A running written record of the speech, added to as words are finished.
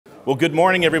Well, good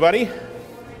morning, everybody.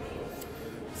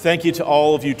 Thank you to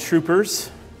all of you troopers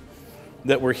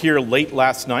that were here late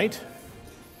last night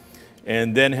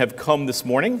and then have come this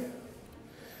morning.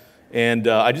 And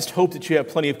I just hope that you have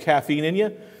plenty of caffeine in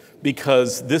you,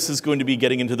 because this is going to be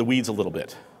getting into the weeds a little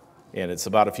bit. And it's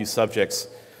about a few subjects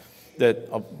that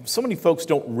so many folks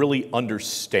don't really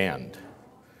understand,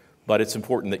 but it's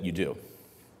important that you do.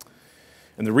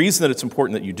 And the reason that it's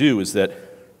important that you do is that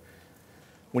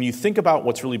when you think about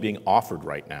what's really being offered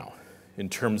right now in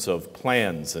terms of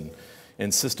plans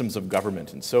and systems of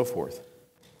government and so forth,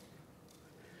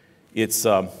 it's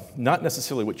not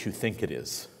necessarily what you think it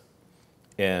is.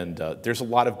 And there's a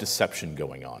lot of deception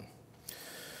going on.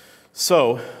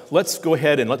 So let's go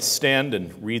ahead and let's stand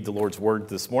and read the Lord's Word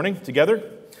this morning together.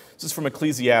 This is from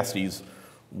Ecclesiastes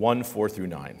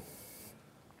 1:4-9.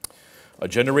 A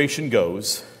generation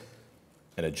goes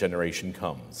and a generation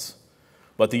comes,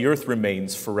 but the earth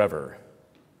remains forever.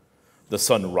 The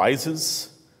sun rises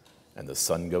and the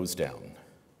sun goes down,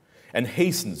 and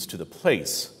hastens to the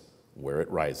place where it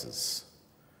rises.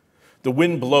 The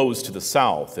wind blows to the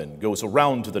south and goes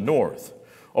around to the north.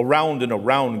 Around and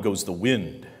around goes the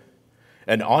wind,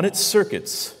 and on its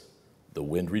circuits the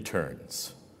wind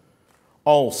returns.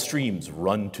 All streams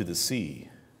run to the sea,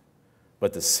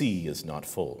 but the sea is not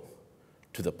full,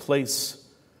 to the place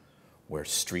where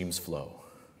streams flow.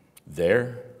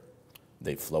 There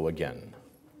they flow again.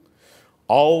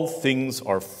 All things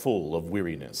are full of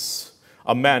weariness.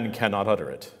 A man cannot utter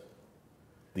it.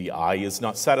 The eye is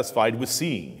not satisfied with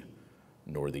seeing,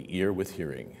 nor the ear with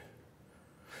hearing.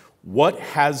 What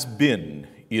has been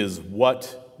is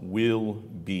what will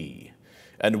be,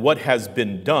 and what has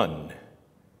been done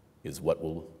is what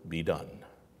will be done.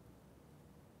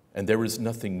 And there is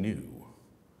nothing new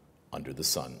under the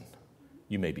sun.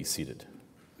 You may be seated.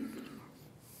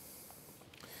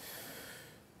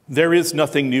 There is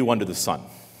nothing new under the sun.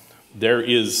 There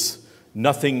is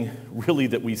nothing really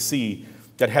that we see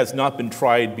that has not been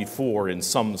tried before in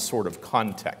some sort of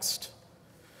context.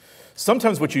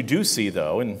 Sometimes what you do see,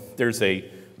 though, and there's a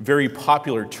very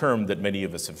popular term that many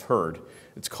of us have heard,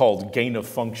 it's called gain of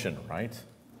function, right?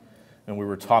 And we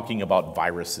were talking about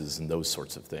viruses and those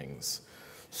sorts of things.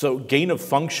 So gain of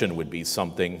function would be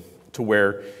something to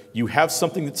where you have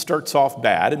something that starts off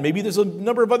bad, and maybe there's a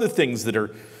number of other things that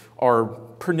are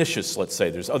pernicious, let's say.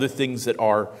 There's other things that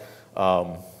are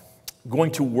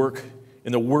going to work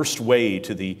in the worst way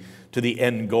to the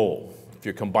end goal. If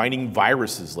you're combining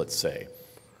viruses, let's say,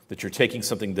 that you're taking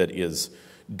something that is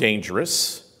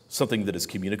dangerous, something that is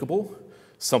communicable,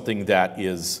 something that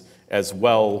is as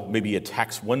well maybe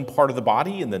attacks one part of the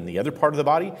body and then the other part of the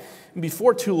body, and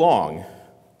before too long,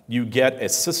 you get a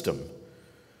system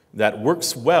that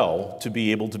works well to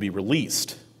be able to be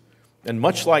released. And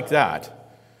much like that,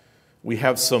 we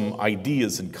have some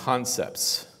ideas and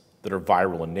concepts that are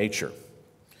viral in nature.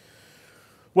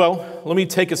 Well, let me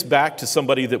take us back to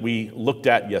somebody that we looked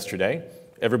at yesterday.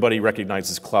 Everybody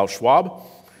recognizes Klaus Schwab.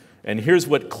 And here's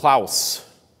what Klaus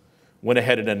went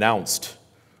ahead and announced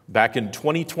back in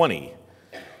 2020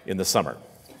 in the summer.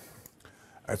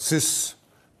 At this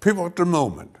pivotal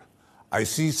moment, I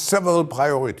see several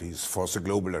priorities for the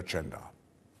global agenda.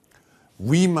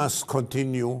 We must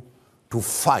continue to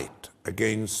fight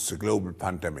against the global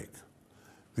pandemic.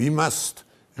 We must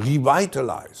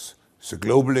revitalize the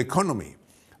global economy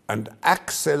and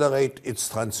accelerate its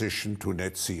transition to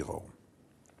net zero.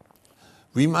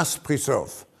 We must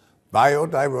preserve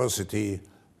biodiversity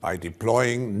by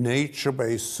deploying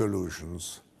nature-based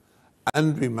solutions,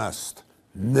 and we must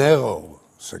narrow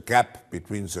the gap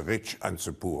between the rich and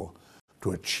the poor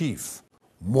to achieve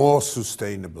more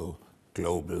sustainable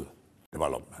global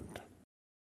development.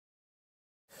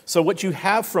 So what you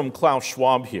have from Klaus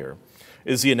Schwab here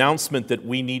is the announcement that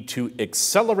we need to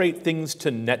accelerate things to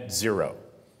net zero.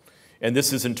 And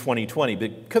this is in 2020,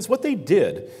 because what they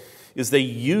did is they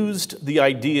used the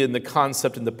idea and the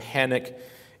concept and the panic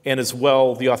and as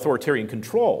well the authoritarian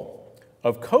control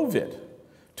of COVID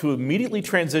to immediately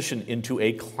transition into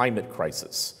a climate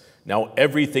crisis. Now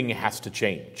everything has to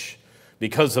change.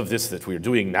 Because of this that we're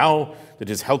doing now that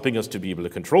is helping us to be able to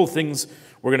control things,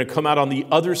 we're going to come out on the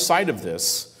other side of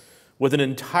this with an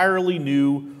entirely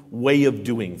new way of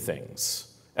doing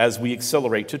things as we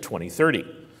accelerate to 2030.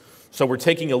 So we're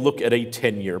taking a look at a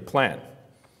 10-year plan.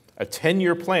 A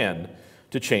 10-year plan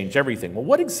to change everything. Well,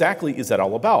 what exactly is that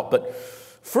all about? But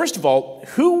first of all,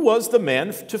 who was the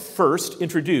man to first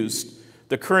introduce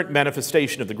the current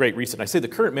manifestation of the Great Reset? And I say the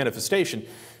current manifestation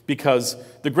because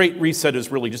the Great Reset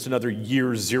is really just another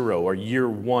year zero or year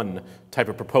one type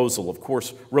of proposal. Of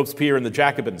course, Robespierre and the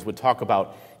Jacobins would talk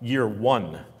about year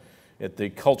one. at the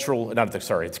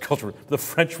the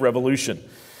French Revolution,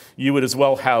 you would as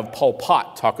well have Pol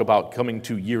Pot talk about coming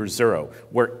to year zero,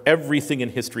 where everything in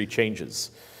history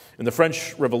changes. In the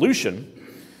French Revolution,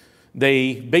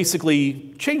 they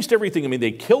basically changed everything. I mean,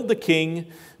 they killed the king,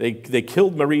 they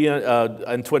killed Marie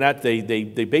Antoinette, they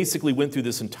basically went through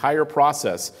this entire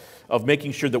process of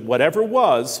making sure that whatever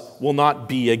was will not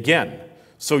be again.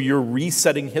 So you're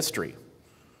resetting history.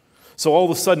 So all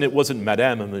of a sudden it wasn't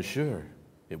Madame and Monsieur,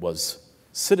 it was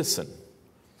citizen.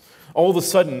 All of a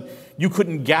sudden you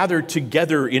couldn't gather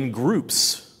together in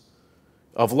groups,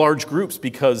 of large groups,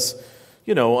 because,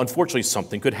 you know, unfortunately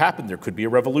something could happen. There could be a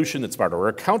revolution that's sparked, or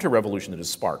a counter-revolution that is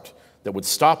sparked, that would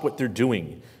stop what they're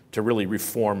doing to really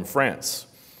reform France.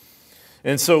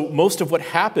 And so most of what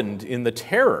happened in the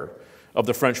terror of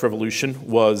the French Revolution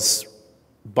was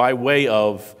by way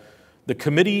of the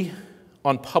Committee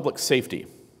on Public Safety,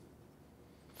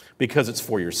 because it's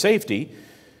for your safety,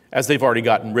 as they've already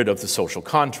gotten rid of the social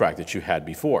contract that you had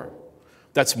before.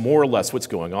 That's more or less what's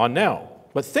going on now.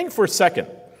 But think for a second,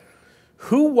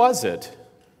 who was it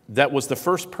that was the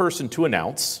first person to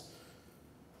announce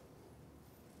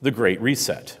the Great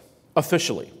Reset,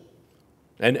 officially?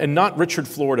 And not Richard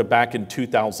Florida back in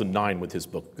 2009 with his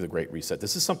book, The Great Reset.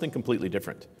 This is something completely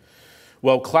different.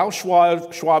 Well, Klaus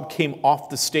Schwab came off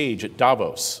the stage at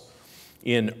Davos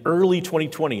in early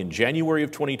 2020, in January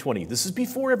of 2020. This is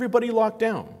before everybody locked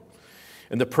down.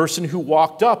 And the person who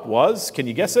walked up was, can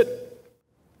you guess it?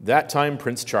 That time,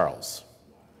 Prince Charles,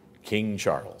 King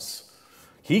Charles.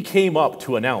 He came up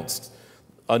to announce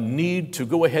a need to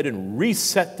go ahead and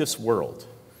reset this world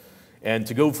and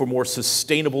to go for more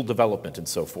sustainable development and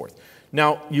so forth.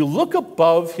 Now, you look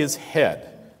above his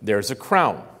head, there's a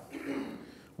crown.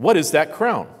 What is that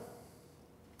crown?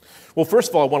 Well, first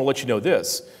of all, I want to let you know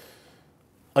this.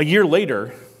 A year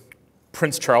later,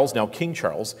 Prince Charles, now King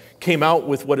Charles, came out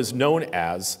with what is known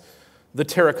as the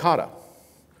terracotta.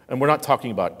 And we're not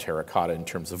talking about terracotta in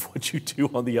terms of what you do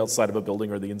on the outside of a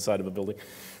building or the inside of a building.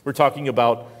 We're talking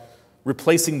about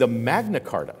replacing the Magna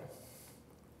Carta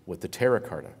with the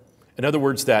terracotta. In other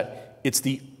words, that it's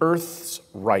the earth's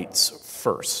rights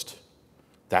first.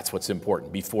 That's what's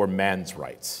important, before man's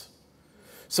rights.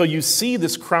 So you see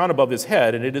this crown above his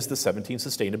head, and it is the 17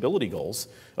 sustainability goals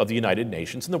of the United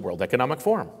Nations and the World Economic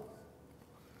Forum.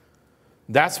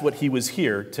 That's what he was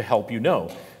here to help you know,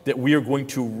 that we are going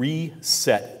to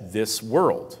reset this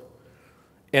world.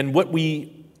 And what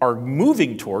we are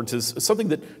moving towards is something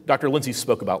that Dr. Lindsay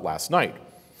spoke about last night,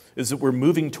 is that we're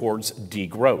moving towards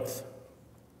degrowth.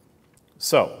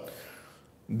 So,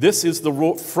 this is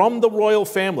from the royal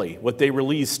family, what they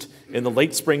released in the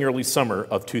late spring, early summer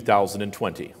of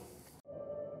 2020.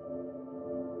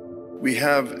 We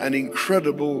have an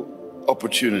incredible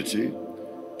opportunity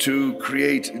to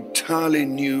create entirely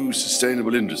new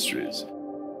sustainable industries,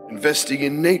 investing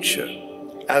in nature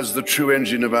as the true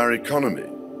engine of our economy.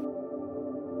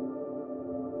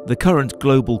 The current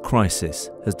global crisis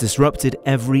has disrupted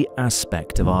every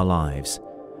aspect of our lives,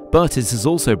 but it has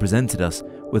also presented us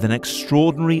with an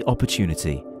extraordinary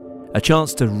opportunity, a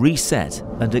chance to reset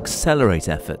and accelerate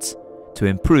efforts to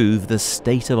improve the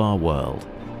state of our world.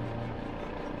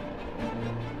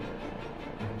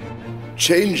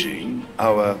 Changing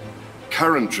our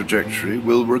current trajectory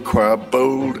will require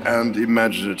bold and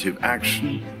imaginative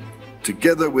action,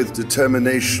 together with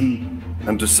determination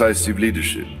and decisive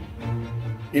leadership.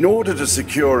 In order to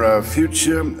secure our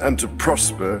future and to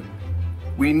prosper,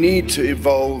 we need to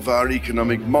evolve our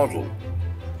economic model,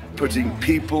 putting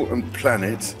people and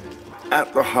planet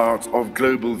at the heart of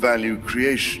global value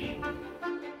creation.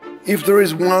 If there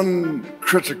is one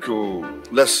critical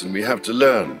lesson we have to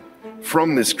learn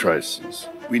from this crisis,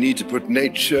 we need to put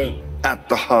nature at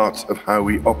the heart of how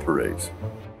we operate.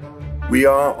 We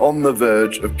are on the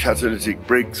verge of catalytic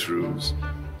breakthroughs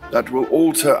that will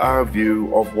alter our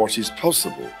view of what is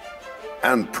possible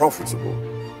and profitable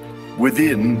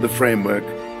within the framework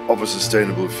of a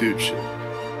sustainable future.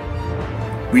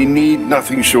 We need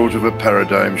nothing short of a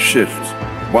paradigm shift,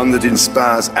 one that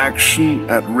inspires action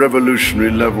at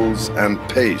revolutionary levels and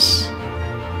pace.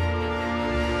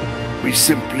 We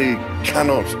simply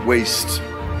cannot waste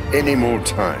any more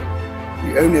time.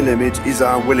 The only limit is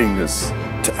our willingness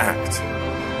to act.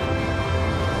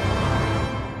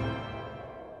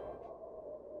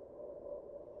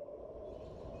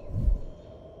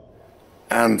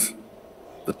 And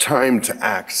the time to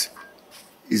act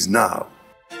is now.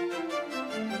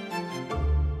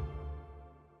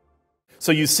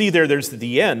 So you see there's at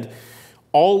the end,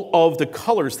 all of the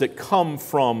colors that come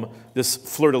from this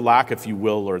fleur de lac, if you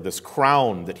will, or this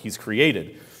crown that he's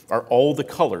created, are all the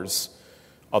colors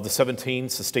of the 17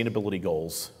 sustainability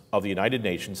goals of the United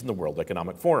Nations and the World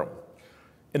Economic Forum.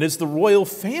 And it's the royal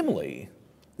family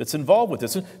that's involved with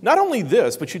this. And not only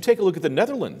this, but you take a look at the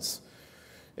Netherlands,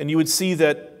 and you would see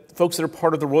that folks that are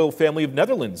part of the royal family of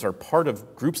Netherlands are part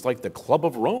of groups like the Club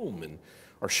of Rome and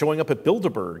are showing up at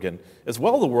Bilderberg, and as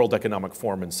well the World Economic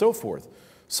Forum and so forth.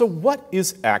 So what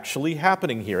is actually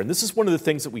happening here? And this is one of the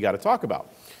things that we got to talk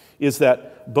about, is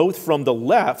that both from the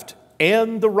left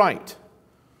and the right,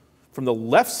 from the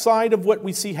left side of what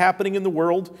we see happening in the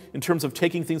world in terms of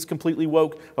taking things completely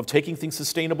woke, of taking things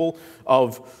sustainable,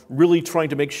 of really trying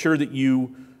to make sure that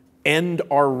you end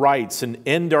our rights and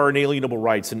end our inalienable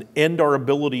rights and end our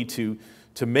ability to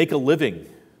make a living,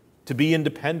 to be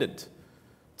independent,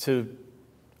 to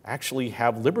actually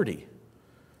have liberty.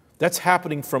 That's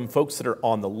happening from folks that are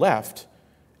on the left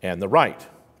and the right.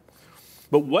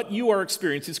 But what you are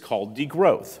experiencing is called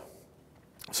degrowth.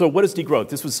 So what is degrowth?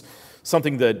 This was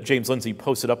something that James Lindsay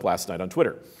posted up last night on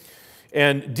Twitter.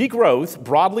 And degrowth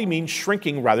broadly means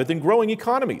shrinking rather than growing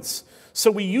economies. So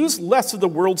we use less of the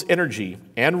world's energy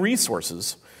and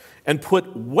resources and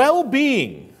put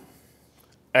well-being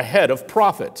ahead of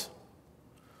profit.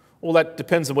 Well, that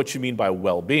depends on what you mean by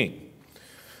well-being.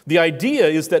 The idea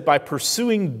is that by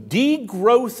pursuing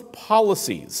degrowth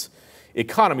policies,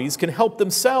 economies can help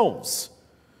themselves,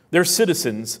 their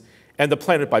citizens, and the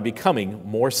planet by becoming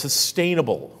more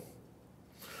sustainable.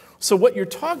 So what they're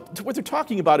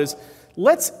talking about is,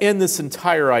 let's end this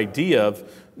entire idea of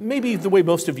maybe the way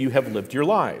most of you have lived your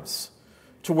lives,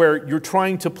 to where you're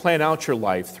trying to plan out your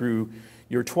life through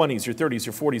your 20s, your 30s,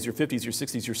 your 40s, your 50s, your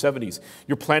 60s, your 70s.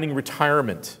 You're planning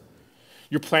retirement.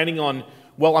 You're planning on,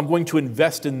 well, I'm going to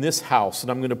invest in this house, and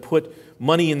I'm going to put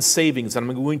money in savings, and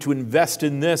I'm going to invest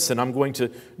in this, and I'm going to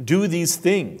do these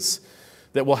things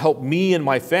that will help me and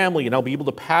my family, and I'll be able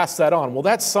to pass that on. Well,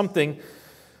 that's something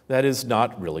that is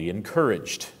not really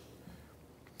encouraged.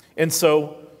 And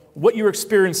so what you're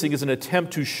experiencing is an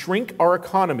attempt to shrink our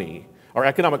economy, our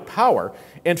economic power,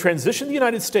 and transition the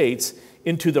United States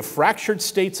into the fractured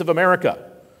states of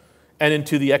America and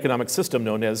into the economic system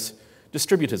known as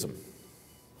distributism.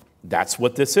 That's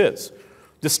what this is.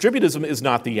 Distributism is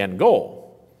not the end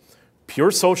goal.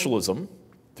 Pure socialism,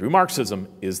 through Marxism,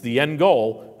 is the end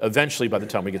goal eventually by the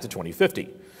time we get to 2050.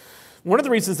 One of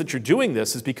the reasons that you're doing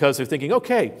this is because they're thinking,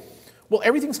 okay, well,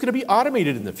 everything's going to be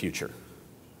automated in the future.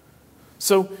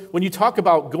 So when you talk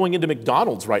about going into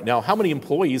McDonald's right now, how many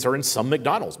employees are in some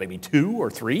McDonald's? Maybe 2 or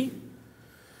 3?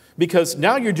 Because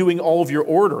now you're doing all of your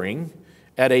ordering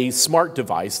at a smart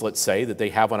device, let's say, that they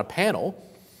have on a panel,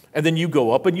 and then you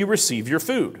go up and you receive your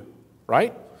food,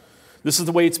 right? This is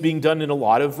the way it's being done in a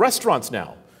lot of restaurants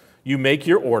now. You make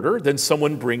your order, then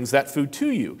someone brings that food to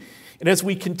you. And as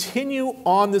we continue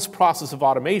on this process of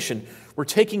automation, we're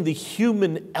taking the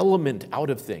human element out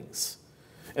of things.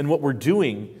 And what we're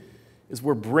doing is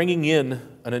we're bringing in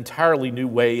an entirely new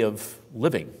way of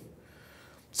living.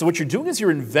 So what you're doing is you're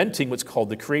inventing what's called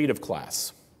the creative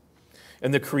class.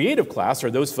 And the creative class are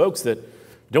those folks that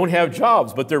don't have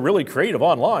jobs, but they're really creative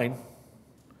online.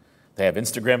 They have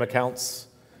Instagram accounts.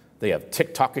 They have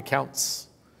TikTok accounts.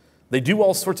 They do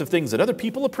all sorts of things that other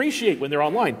people appreciate when they're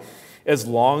online, as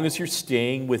long as you're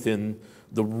staying within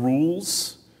the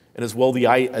rules and as well the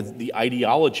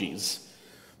ideologies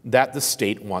that the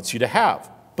state wants you to have,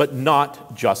 but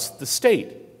not just the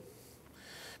state.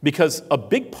 Because a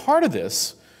big part of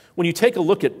this, when you take a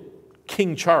look at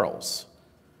King Charles,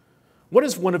 what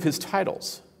is one of his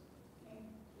titles?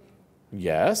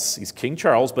 Yes, he's King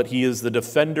Charles, but he is the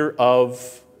defender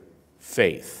of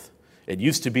faith. It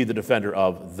used to be the defender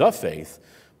of the faith,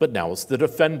 but now it's the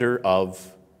defender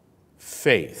of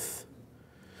faith.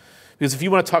 Because if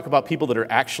you want to talk about people that are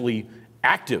actually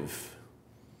active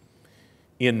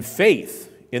in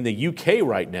faith in the UK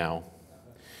right now,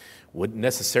 wouldn't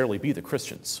necessarily be the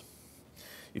Christians.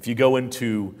 If you go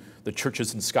into the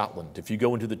churches in Scotland, if you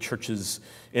go into the churches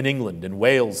in England and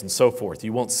Wales and so forth,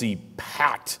 you won't see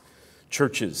packed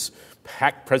churches,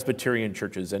 packed Presbyterian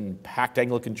churches and packed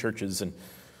Anglican churches. And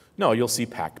no, you'll see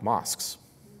packed mosques.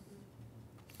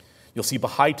 You'll see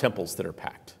Baha'i temples that are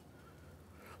packed.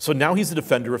 So now he's a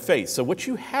defender of faith. So what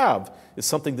you have is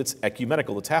something that's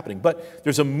ecumenical that's happening. But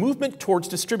there's a movement towards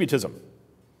distributism.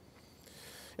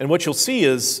 And what you'll see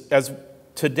is, as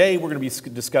today we're going to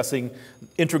be discussing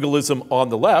integralism on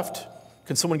the left.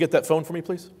 Can someone get that phone for me,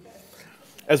 please?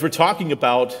 As we're talking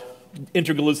about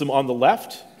integralism on the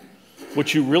left,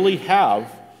 what you really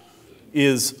have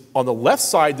is on the left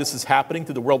side, this is happening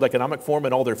through the World Economic Forum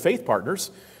and all their faith partners.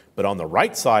 But on the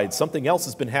right side, something else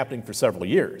has been happening for several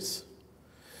years.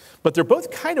 But they're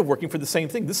both kind of working for the same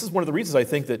thing. This is one of the reasons I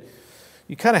think that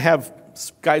you kind of have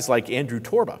guys like Andrew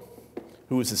Torba,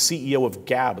 who was the CEO of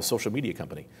Gab, a social media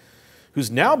company, who's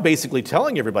now basically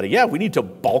telling everybody, yeah, we need to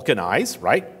balkanize,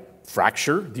 right?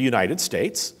 Fracture the United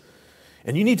States.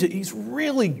 And you need to, he's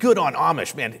really good on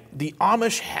Amish, man. The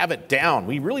Amish have it down.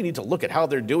 We really need to look at how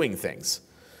they're doing things.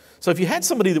 So if you had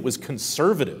somebody that was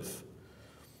conservative,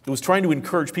 that was trying to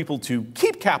encourage people to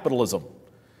keep capitalism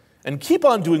and keep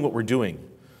on doing what we're doing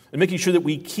and making sure that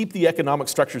we keep the economic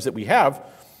structures that we have,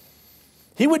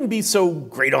 he wouldn't be so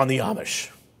great on the Amish.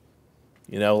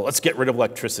 You know, let's get rid of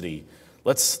electricity.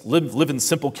 Let's live in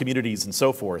simple communities and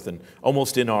so forth, and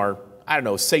almost in our, I don't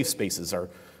know, safe spaces, our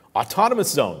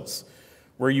autonomous zones,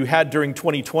 where you had during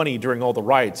 2020, during all the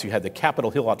riots, you had the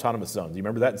Capitol Hill Autonomous Zone. Do you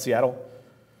remember that in Seattle?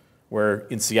 Where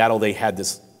in Seattle they had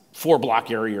this 4-block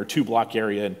area or 2-block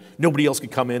area, and nobody else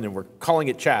could come in, and we're calling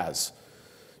it Chaz,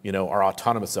 you know, our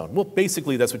autonomous zone. Well,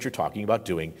 basically that's what you're talking about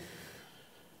doing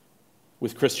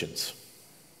with Christians.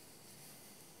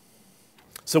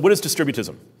 So what is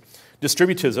distributism?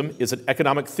 Distributism is an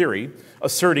economic theory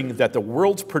asserting that the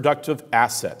world's productive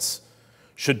assets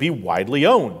should be widely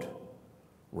owned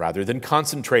rather than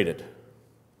concentrated.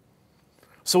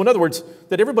 So in other words,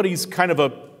 that everybody's kind of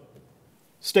a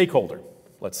stakeholder,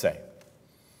 let's say,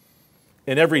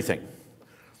 in everything.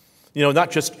 You know,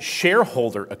 not just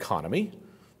shareholder economy,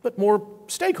 but more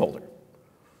stakeholder.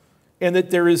 And that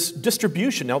there is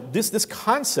distribution. Now, this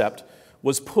concept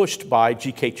was pushed by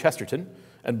G.K. Chesterton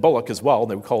and Bullock as well.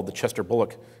 They would call it the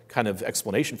Chester-Bullock kind of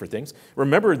explanation for things.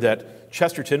 Remember that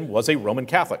Chesterton was a Roman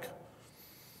Catholic.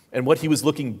 And what he was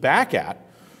looking back at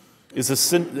is a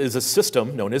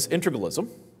system known as integralism,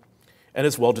 and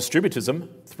as well distributism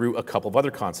through a couple of other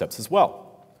concepts as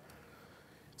well.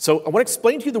 So I want to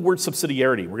explain to you the word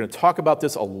subsidiarity. We're going to talk about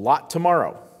this a lot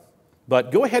tomorrow,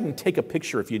 but go ahead and take a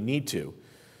picture if you need to.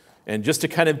 And just to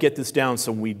kind of get this down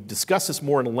so when we discuss this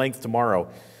more in length tomorrow,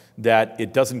 that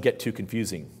it doesn't get too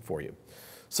confusing for you.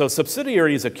 So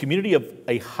subsidiarity is a community of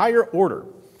a higher order.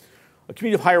 A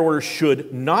community of higher order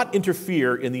should not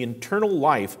interfere in the internal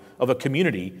life of a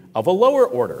community of a lower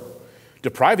order,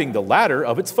 depriving the latter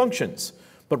of its functions,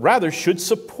 but rather should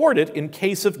support it in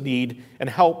case of need and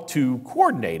help to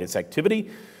coordinate its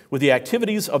activity with the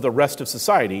activities of the rest of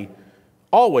society,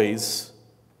 always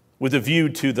with a view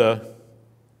to the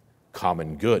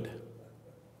common good.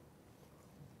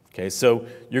 Okay, so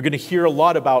you're going to hear a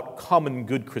lot about common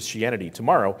good Christianity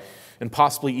tomorrow, and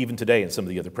possibly even today in some of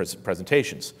the other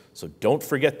presentations. So don't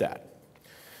forget that.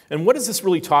 And what is this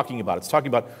really talking about? It's talking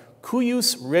about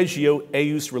cuius regio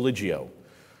eius religio,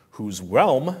 whose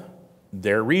realm,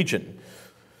 their region.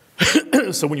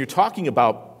 So when you're talking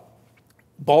about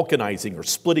balkanizing or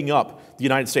splitting up the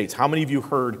United States, how many of you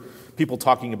heard people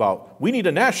talking about, we need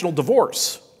a national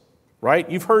divorce, right?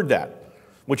 You've heard that,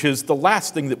 which is the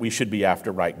last thing that we should be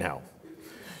after right now.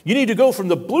 You need to go from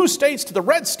the blue states to the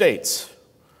red states.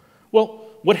 Well,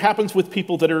 what happens with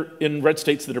people that are in red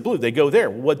states that are blue? They go there.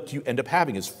 What you end up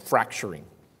having is fracturing.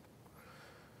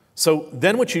 So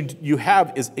then what you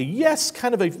have is a, yes,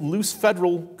 kind of a loose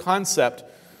federal concept,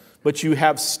 but you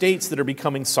have states that are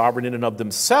becoming sovereign in and of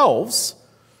themselves,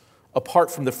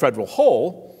 apart from the federal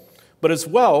whole, but as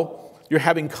well, you're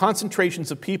having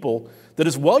concentrations of people that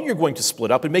as well you're going to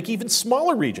split up and make even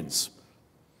smaller regions.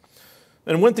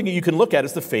 And one thing that you can look at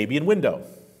is the Fabian window.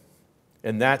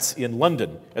 And that's in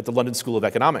London, at the London School of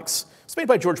Economics. It's made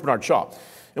by George Bernard Shaw.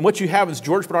 And what you have is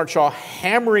George Bernard Shaw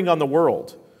hammering on the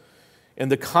world.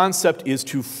 And the concept is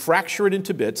to fracture it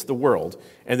into bits, the world,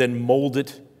 and then mold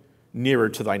it nearer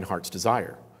to thine heart's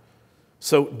desire.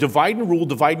 So divide and rule,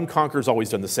 divide and conquer is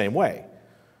always done the same way.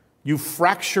 You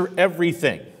fracture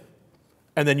everything,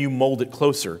 and then you mold it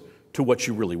closer to what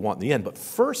you really want in the end. But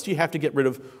first you have to get rid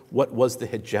of what was the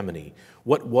hegemony,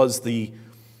 what was the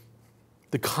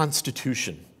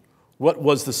constitution, what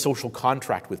was the social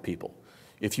contract with people,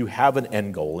 if you have an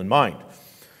end goal in mind.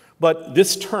 But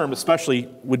this term especially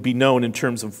would be known in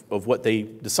terms of what they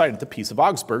decided at the Peace of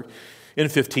Augsburg in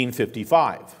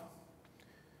 1555,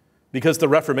 because the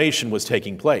Reformation was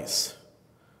taking place.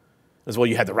 As well,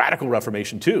 you had the Radical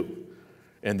Reformation too,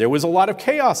 and there was a lot of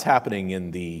chaos happening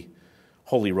in the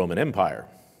Holy Roman Empire.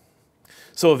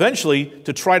 So eventually,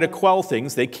 to try to quell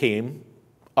things, they came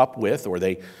up with, or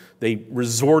they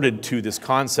resorted to this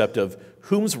concept of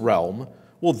whose realm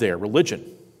will their religion.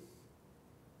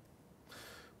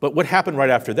 But what happened right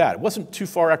after that? It wasn't too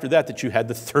far after that that you had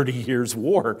the 30 Years'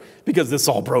 War, because this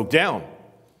all broke down.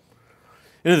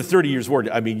 And in the 30 Years' War,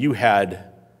 I mean, you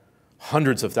had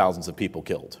hundreds of thousands of people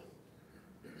killed.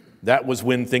 That was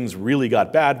when things really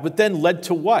got bad, but then led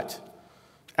to what?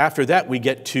 After that, we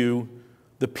get to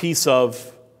the Peace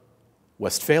of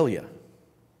Westphalia,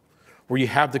 where you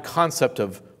have the concept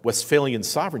of Westphalian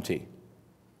sovereignty.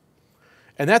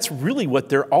 And that's really what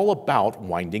they're all about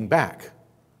winding back,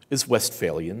 is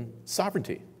Westphalian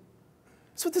sovereignty.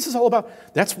 That's what this is all about.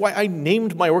 That's why I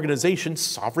named my organization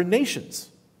Sovereign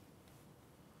Nations.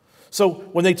 So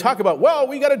when they talk about, well,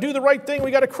 we got to do the right thing,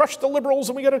 we got to crush the liberals,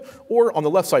 and we got to, or on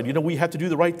the left side, we have to do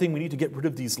the right thing, we need to get rid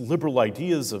of these liberal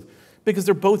ideas because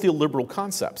they're both illiberal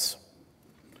concepts.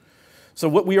 So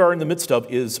what we are in the midst of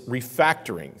is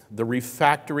refactoring, the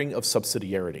refactoring of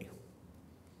subsidiarity.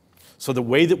 So the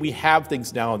way that we have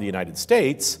things now in the United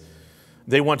States,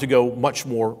 they want to go much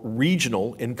more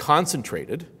regional and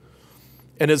concentrated,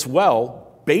 and as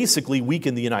well, basically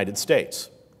weaken the United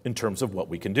States in terms of what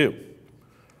we can do.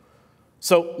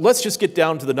 So let's just get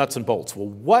down to the nuts and bolts. Well,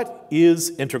 what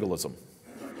is integralism?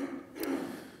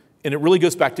 And it really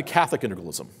goes back to Catholic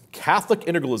integralism. Catholic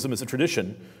integralism is a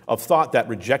tradition of thought that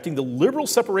rejecting the liberal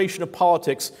separation of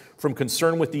politics from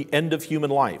concern with the end of human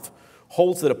life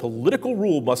holds that a political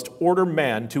rule must order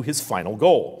man to his final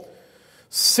goal.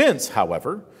 Since,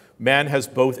 however, man has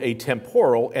both a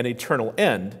temporal and eternal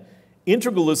end,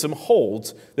 integralism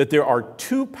holds that there are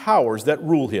two powers that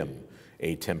rule him,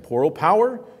 a temporal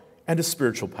power and a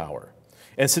spiritual power.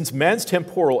 And since man's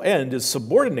temporal end is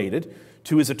subordinated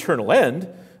to his eternal end,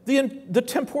 the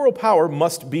temporal power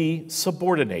must be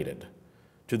subordinated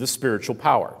to the spiritual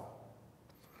power.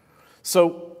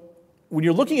 So when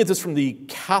you're looking at this from the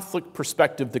Catholic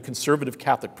perspective, the conservative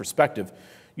Catholic perspective,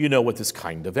 you know what this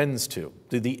kind of ends to.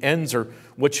 The ends are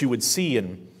what you would see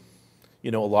in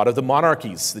a lot of the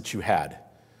monarchies that you had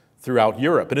throughout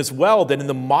Europe. And as well, then in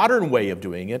the modern way of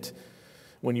doing it,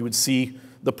 when you would see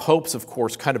the popes, of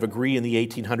course, kind of agree in the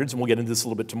 1800s, and we'll get into this a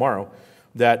little bit tomorrow,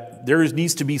 that there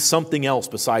needs to be something else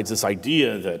besides this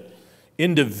idea that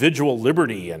individual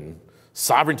liberty and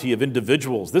sovereignty of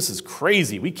individuals, this is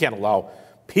crazy. We can't allow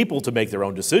people to make their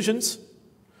own decisions.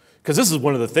 Because this is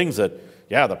one of the things that,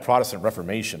 the Protestant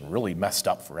Reformation really messed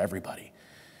up for everybody.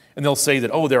 And they'll say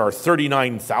that, there are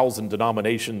 39,000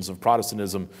 denominations of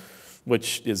Protestantism,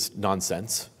 which is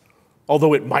nonsense.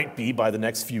 Although it might be by the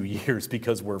next few years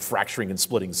because we're fracturing and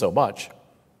splitting so much.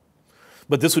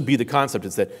 But this would be the concept,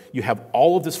 is that you have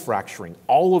all of this fracturing,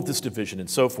 all of this division and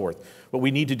so forth. What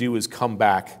we need to do is come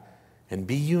back and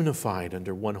be unified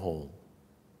under one whole.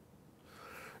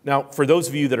 Now, for those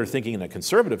of you that are thinking in a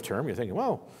conservative term, you're thinking,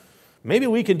 well, maybe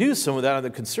we can do some of that on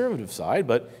the conservative side,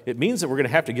 but it means that we're going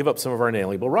to have to give up some of our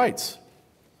inalienable rights.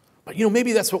 But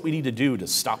maybe that's what we need to do to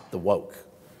stop the woke.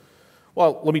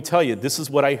 Well, let me tell you, this is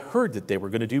what I heard that they were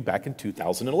going to do back in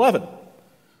 2011.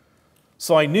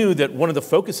 So I knew that one of the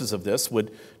focuses of this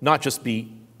would not just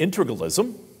be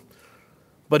integralism,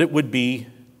 but it would be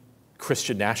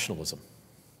Christian nationalism.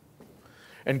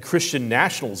 And Christian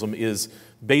nationalism is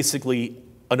basically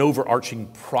an overarching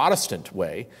Protestant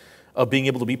way of being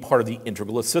able to be part of the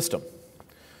integralist system.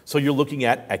 So you're looking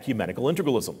at ecumenical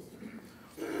integralism.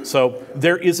 So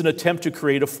there is an attempt to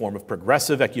create a form of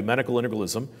progressive ecumenical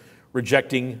integralism,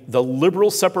 rejecting the liberal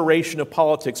separation of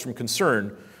politics from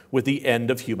concern with the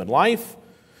end of human life,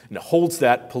 and it holds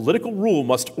that political rule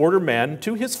must order man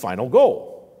to his final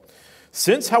goal.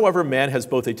 Since, however, man has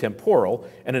both a temporal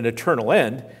and an eternal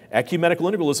end,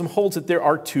 ecumenical integralism holds that there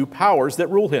are two powers that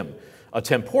rule him, a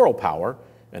temporal power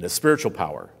and a spiritual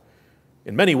power.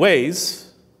 In many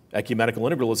ways, ecumenical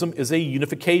integralism is a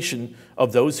unification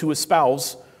of those who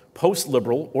espouse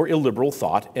post-liberal or illiberal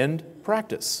thought and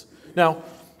practice. Now,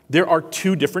 there are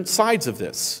two different sides of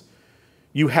this.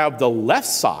 You have the left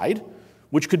side,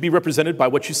 which could be represented by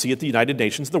what you see at the United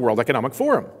Nations and the World Economic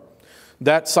Forum.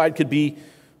 That side could be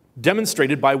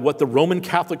demonstrated by what the Roman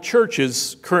Catholic Church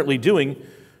is currently doing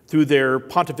through their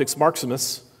Pontifex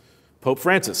Maximus, Pope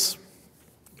Francis.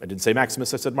 I didn't say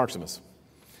Maximus, I said Maximus.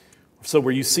 So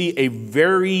where you see a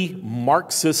very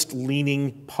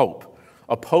Marxist-leaning pope,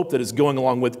 a pope that is going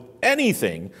along with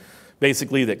anything,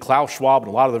 basically, that Klaus Schwab and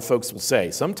a lot of other folks will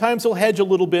say. Sometimes he'll hedge a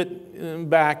little bit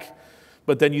back,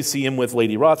 but then you see him with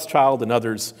Lady Rothschild and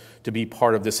others to be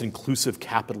part of this inclusive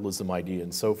capitalism idea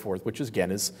and so forth, which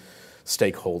again is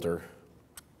stakeholder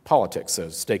politics, so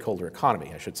stakeholder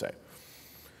economy, I should say.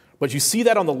 But you see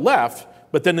that on the left,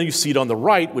 but then you see it on the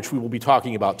right, which we will be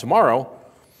talking about tomorrow,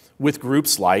 with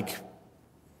groups like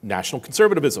National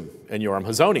Conservatism and Yoram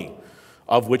Hazony,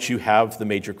 of which you have the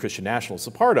major Christian nationalists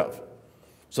a part of.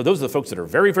 So those are the folks that are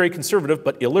very, very conservative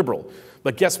but illiberal.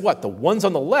 But guess what? The ones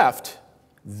on the left,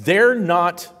 they're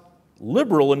not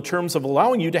liberal in terms of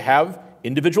allowing you to have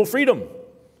individual freedom.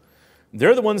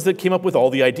 They're the ones that came up with all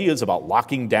the ideas about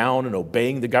locking down and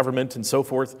obeying the government and so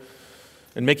forth,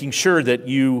 and making sure that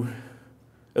you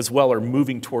as well are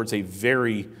moving towards a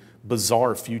very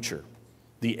bizarre future.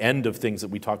 The end of things that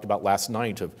we talked about last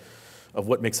night of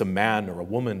what makes a man or a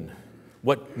woman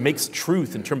what makes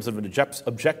truth in terms of an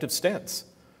objective stance.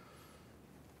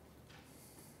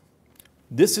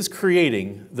 This is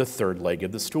creating the third leg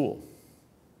of the stool.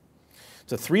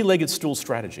 It's a three-legged stool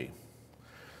strategy.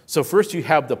 So first you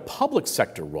have the public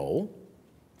sector role,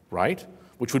 right,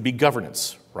 which would be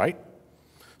governance, right?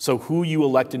 So who you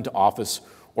elect into office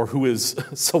or who is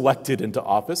selected into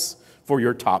office for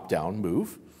your top-down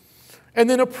move. And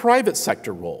then a private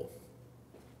sector role,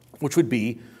 which would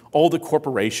be all the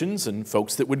corporations and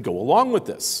folks that would go along with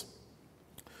this.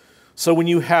 So when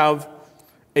you have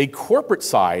a corporate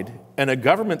side and a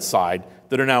government side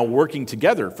that are now working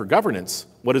together for governance,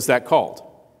 what is that called?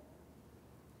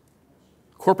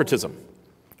 Corporatism.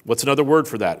 What's another word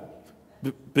for that?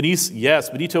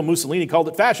 Benito Mussolini called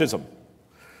it fascism.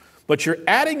 But you're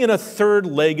adding in a third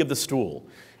leg of the stool,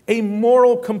 a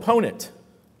moral component.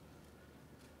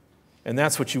 And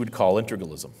that's what you would call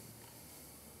integralism.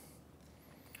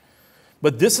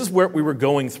 But this is where we were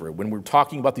going through when we were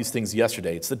talking about these things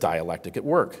yesterday. It's the dialectic at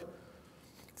work.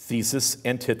 Thesis,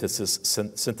 antithesis,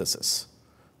 synthesis.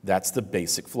 That's the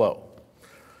basic flow.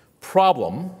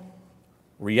 Problem,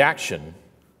 reaction,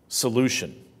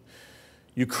 solution.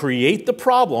 You create the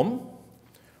problem.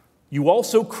 You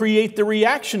also create the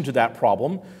reaction to that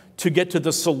problem to get to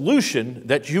the solution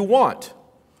that you want.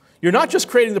 You're not just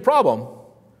creating the problem.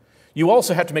 You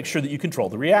also have to make sure that you control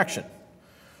the reaction.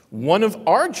 One of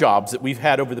our jobs that we've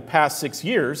had over the past 6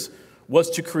 years was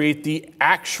to create the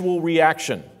actual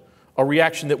reaction, a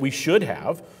reaction that we should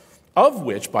have, of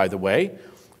which, by the way,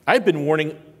 I've been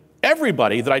warning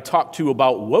everybody that I talk to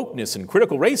about wokeness and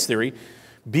critical race theory,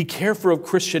 be careful of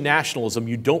Christian nationalism.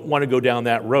 You don't want to go down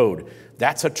that road.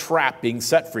 That's a trap being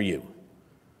set for you.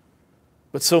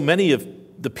 But so many of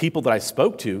the people that I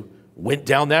spoke to went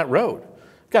down that road.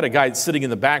 I've got a guy sitting in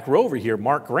the back row over here,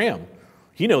 Mark Graham.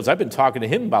 He knows I've been talking to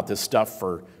him about this stuff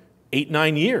for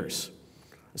 8-9 years.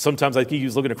 Sometimes I think he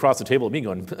was looking across the table at me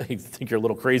going, I think you're a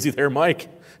little crazy there, Mike.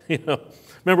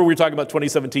 Remember we were talking about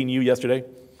 2017 you yesterday?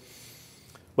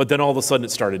 But then all of a sudden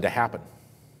it started to happen.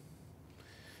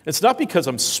 It's not because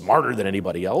I'm smarter than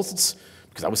anybody else. It's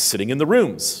because I was sitting in the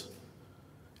rooms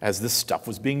as this stuff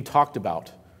was being talked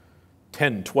about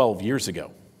 10, 12 years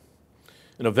ago.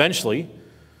 And eventually,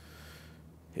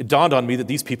 it dawned on me that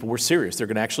these people were serious. They're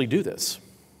going to actually do this.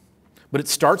 But it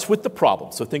starts with the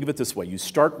problem. So think of it this way. You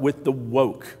start with the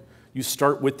woke. You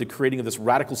start with the creating of this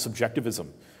radical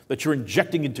subjectivism that you're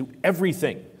injecting into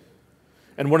everything.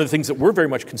 And one of the things that we're very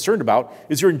much concerned about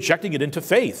is you're injecting it into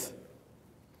faith,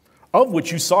 of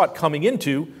which you saw it coming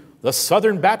into the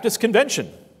Southern Baptist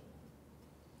Convention.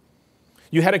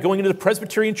 You had it going into the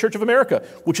Presbyterian Church of America,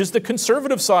 which is the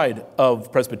conservative side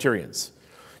of Presbyterians.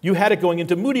 You had it going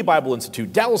into Moody Bible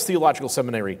Institute, Dallas Theological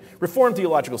Seminary, Reformed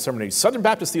Theological Seminary, Southern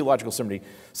Baptist Theological Seminary,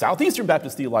 Southeastern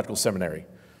Baptist Theological Seminary.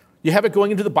 You have it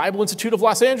going into the Bible Institute of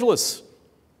Los Angeles.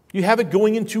 You have it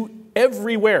going into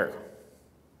everywhere.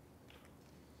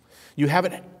 You have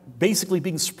it basically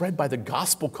being spread by the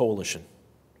Gospel Coalition.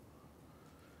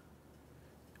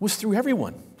 It was through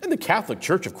everyone. And the Catholic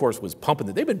Church, of course, was pumping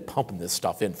it. They've been pumping this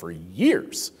stuff in for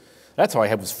years. That's how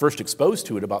I was first exposed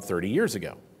to it about 30 years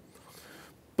ago.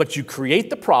 But you create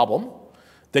the problem,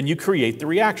 then you create the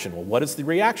reaction. Well, what is the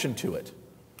reaction to it?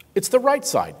 It's the right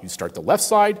side. You start the left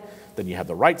side, then you have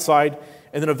the right side,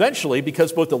 and then eventually,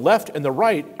 because both the left and the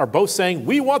right are both saying,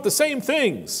 we want the same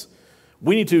things,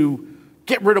 we need to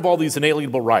get rid of all these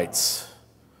inalienable rights.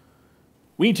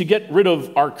 We need to get rid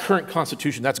of our current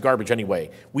constitution. That's garbage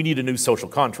anyway. We need a new social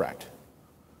contract.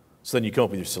 So then you come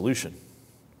up with your solution.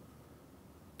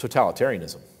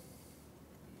 Totalitarianism.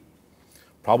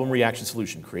 Problem, reaction,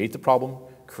 solution. Create the problem,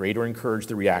 create or encourage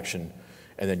the reaction,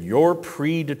 and then your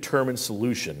predetermined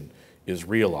solution is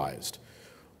realized.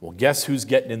 Well, guess who's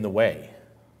getting in the way?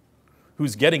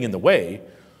 Who's getting in the way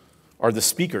are the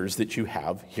speakers that you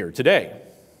have here today.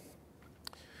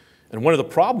 And one of the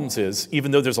problems is,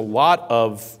 even though there's a lot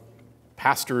of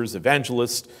pastors,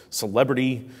 evangelists,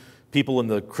 celebrity people in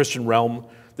the Christian realm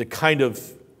that kind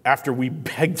of, after we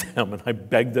begged them, and I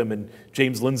begged them, and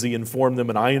James Lindsay informed them,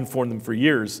 and I informed them for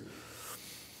years,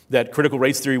 that critical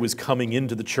race theory was coming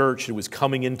into the church, it was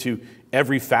coming into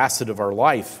every facet of our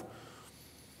life,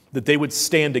 that they would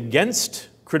stand against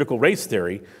critical race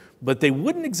theory, but they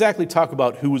wouldn't exactly talk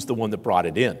about who was the one that brought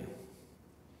it in.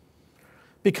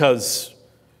 Because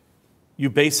you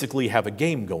basically have a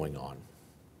game going on.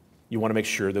 You want to make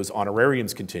sure those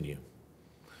honorariums continue.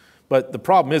 But the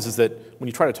problem is that when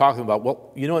you try to talk to them about,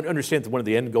 well, you know, understand that one of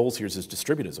the end goals here is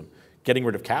distributism, getting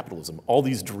rid of capitalism, all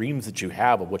these dreams that you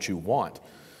have of what you want.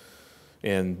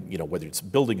 And, whether it's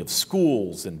building of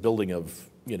schools and building of,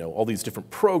 all these different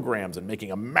programs and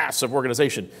making a massive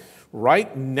organization,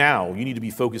 right now you need to be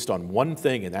focused on one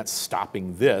thing, and that's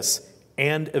stopping this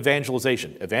and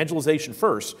evangelization. Evangelization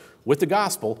first with the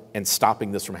gospel and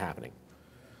stopping this from happening.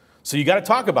 So you got to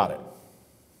talk about it.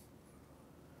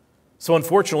 So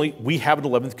unfortunately, we have an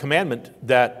 11th commandment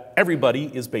that everybody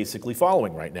is basically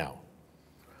following right now.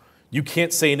 You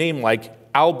can't say a name like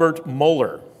Albert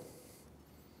Mohler,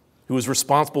 who is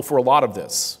responsible for a lot of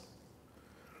this.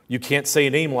 You can't say a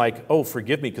name like, oh,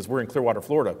 forgive me, because we're in Clearwater,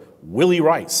 Florida, Willie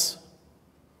Rice,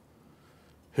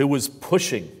 who was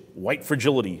pushing white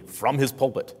fragility from his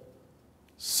pulpit.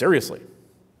 Seriously.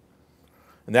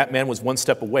 And that man was one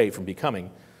step away from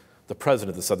becoming the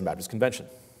president of the Southern Baptist Convention.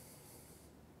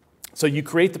 So you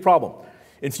create the problem.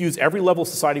 Infuse every level of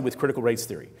society with critical race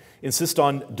theory. Insist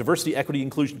on diversity, equity,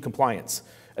 inclusion, compliance.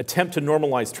 Attempt to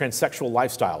normalize transsexual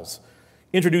lifestyles.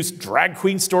 Introduce drag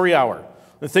queen story hour.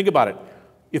 And think about it.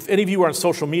 If any of you are on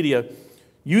social media,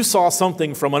 you saw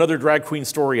something from another drag queen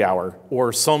story hour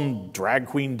or some drag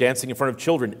queen dancing in front of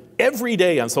children every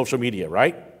day on social media,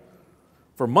 right?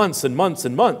 For months and months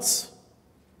and months.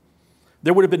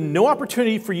 There would have been no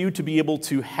opportunity for you to be able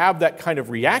to have that kind of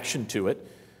reaction to it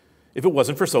if it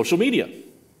wasn't for social media.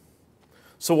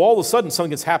 So all of a sudden, something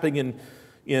that's happening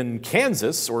in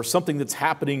Kansas or something that's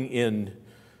happening in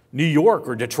New York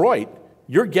or Detroit,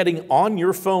 you're getting on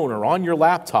your phone or on your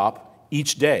laptop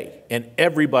each day. And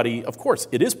everybody, of course,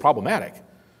 it is problematic.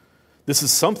 This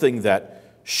is something that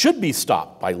should be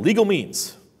stopped by legal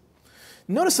means.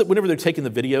 Notice that whenever they're taking the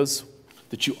videos,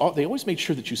 they always make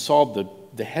sure that you saw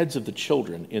the heads of the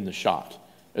children in the shot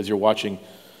as you're watching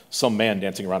some man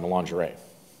dancing around in lingerie.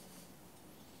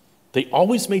 They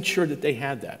always made sure that they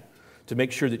had that to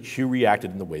make sure that you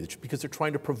reacted in the way that because they're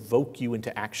trying to provoke you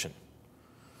into action.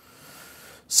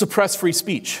 Suppress free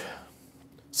speech.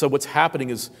 So what's happening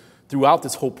is, throughout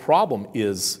this whole problem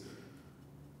is,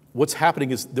 what's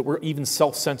happening is that we're even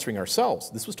self-censoring ourselves.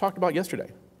 This was talked about yesterday.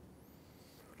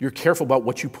 You're careful about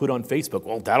what you put on Facebook.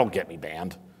 Well, that'll get me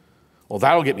banned. Well,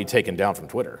 that'll get me taken down from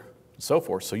Twitter, and so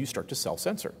forth. So you start to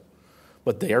self-censor.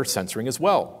 But they are censoring as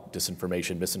well.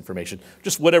 Disinformation, misinformation,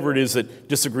 just whatever it is that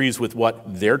disagrees with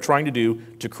what they're trying to do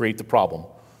to create the problem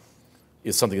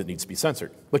is something that needs to be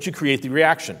censored. But you create the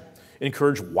reaction.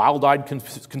 Encourage wild-eyed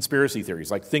conspiracy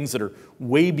theories, like things that are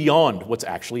way beyond what's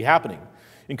actually happening.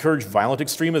 Encourage violent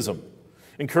extremism.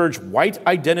 Encourage white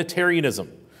identitarianism.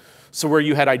 So where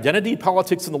you had identity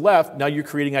politics on the left, now you're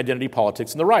creating identity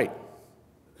politics on the right.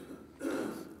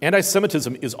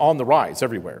 Anti-Semitism is on the rise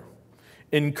everywhere.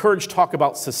 Encourage talk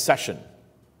about secession,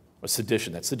 or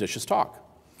sedition, that's seditious talk.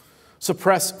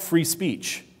 Suppress free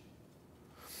speech.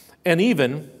 And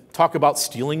even talk about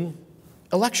stealing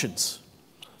elections.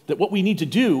 That what we need to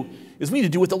do is we need to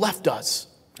do what the left does.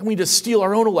 And we need to steal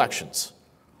our own elections.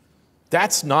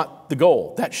 That's not the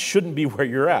goal. That shouldn't be where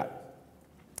you're at.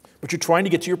 But you're trying to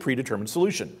get to your predetermined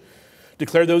solution.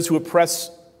 Declare those who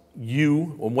oppress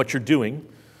you on what you're doing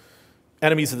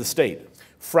enemies of the state.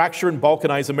 Fracture and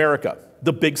balkanize America.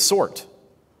 The Big Sort.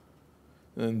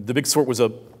 And The Big Sort was a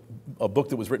book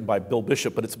that was written by Bill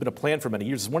Bishop, but it's been a plan for many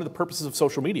years. It's one of the purposes of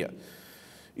social media,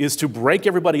 is to break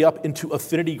everybody up into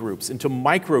affinity groups, into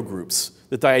micro groups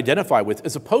that they identify with,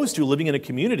 as opposed to living in a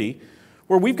community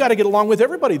where we've got to get along with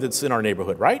everybody that's in our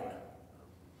neighborhood, right?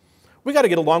 We've got to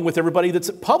get along with everybody that's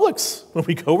at Publix when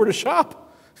we go over to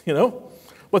shop,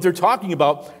 But they're talking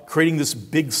about creating this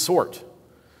big sort.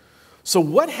 So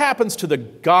what happens to the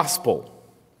gospel,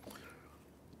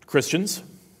 Christians,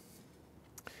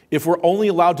 if we're only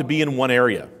allowed to be in one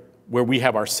area where we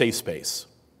have our safe space?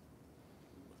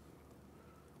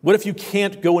 What if you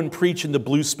can't go and preach in the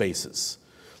blue spaces?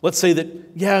 Let's say that,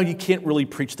 you can't really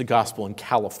preach the gospel in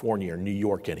California or New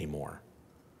York anymore.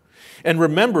 And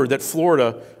remember that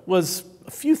Florida was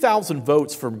a few thousand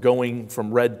votes from going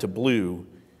from red to blue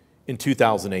in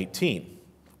 2018,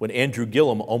 when Andrew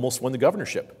Gillum almost won the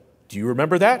governorship. Do you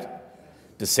remember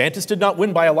that? DeSantis did not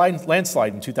win by a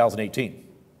landslide in 2018.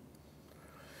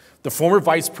 The former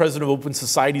vice president of Open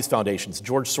Societies Foundations,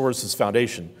 George Soros'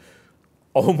 foundation,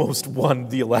 almost won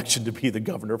the election to be the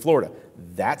governor of Florida.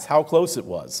 That's how close it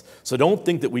was. So don't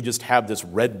think that we just have this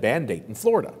red Band-Aid in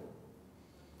Florida.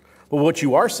 But what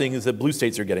you are seeing is that blue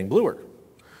states are getting bluer.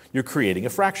 You're creating a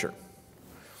fracture.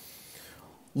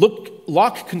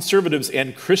 Lock conservatives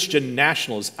and Christian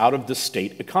nationalists out of the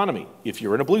state economy if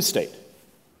you're in a blue state.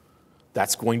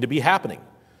 That's going to be happening.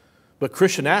 But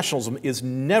Christian nationalism is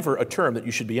never a term that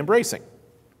you should be embracing.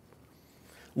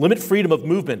 Limit freedom of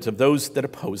movement of those that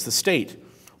oppose the state.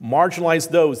 Marginalize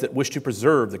those that wish to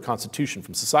preserve the Constitution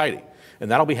from society. And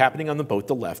that'll be happening on both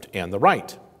the left and the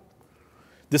right.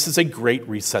 This is a great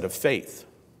reset of faith.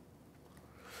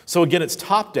 So again, it's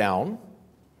top-down,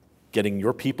 getting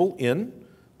your people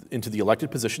into the elected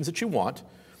positions that you want.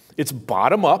 It's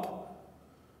bottom-up,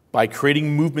 by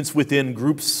creating movements within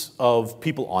groups of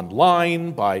people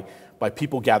online, by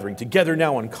people gathering together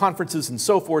now on conferences and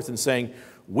so forth and saying,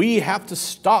 we have to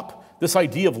stop this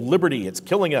idea of liberty. It's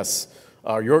killing us.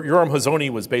 Yoram Hazony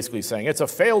was basically saying, it's a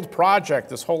failed project,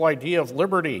 this whole idea of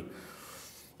liberty.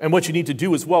 And what you need to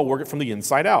do as well, work it from the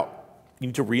inside out. You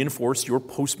need to reinforce your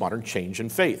postmodern change in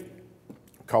faith,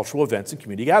 cultural events and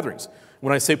community gatherings.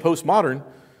 When I say postmodern,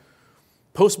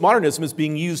 postmodernism is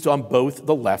being used on both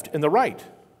the left and the right.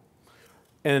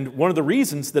 And one of the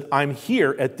reasons that I'm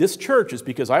here at this church is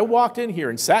because I walked in here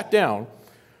and sat down,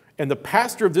 and the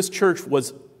pastor of this church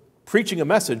was preaching a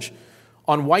message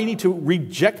on why you need to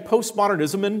reject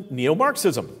postmodernism and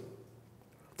neo-Marxism.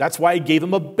 That's why I gave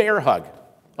him a bear hug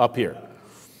up here.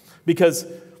 Because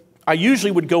I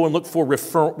usually would go and look for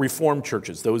reform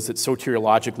churches, those that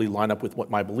soteriologically line up with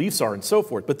what my beliefs are and so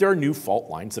forth, but there are new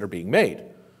fault lines that are being made.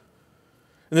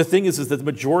 And the thing is that the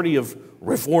majority of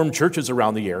reform churches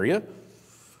around the area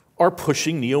are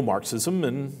pushing neo-Marxism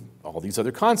and all these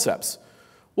other concepts.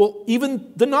 Well,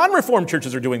 even the non-reformed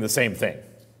churches are doing the same thing.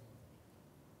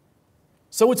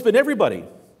 So it's been everybody.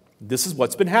 This is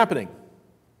what's been happening.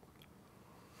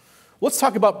 Let's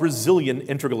talk about Brazilian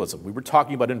integralism. We were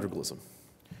talking about integralism.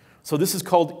 So this is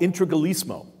called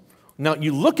integralismo. Now,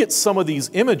 you look at some of these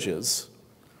images,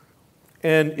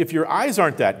 and if your eyes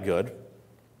aren't that good,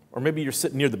 or maybe you're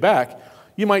sitting near the back,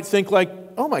 you might think like,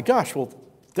 oh my gosh, well,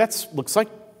 that looks like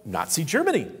Nazi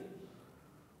Germany,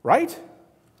 right?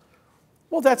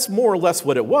 Well, that's more or less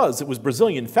what it was. It was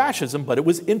Brazilian fascism, but it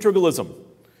was integralism,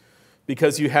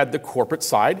 because you had the corporate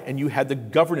side and you had the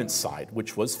governance side,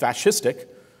 which was fascistic,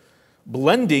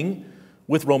 blending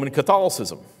with Roman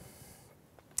Catholicism.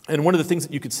 And one of the things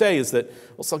that you could say is that,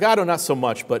 well, Salgado, not so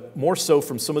much, but more so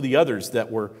from some of the others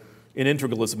that were in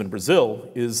integralism in Brazil,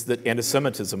 is that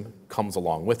anti-Semitism comes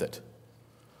along with it.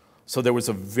 So there was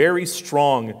a very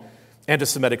strong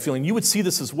anti-Semitic feeling. You would see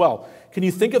this as well. Can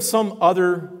you think of some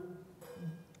other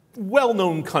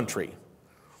well-known country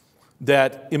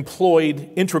that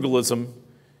employed integralism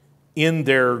in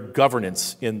their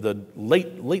governance in the more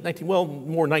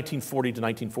 1940 to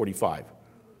 1945?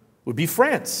 Would be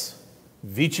France,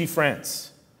 Vichy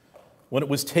France, when it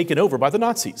was taken over by the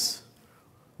Nazis.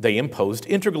 They imposed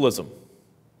integralism.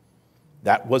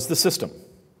 That was the system.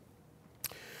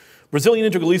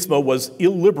 Brazilian integralismo was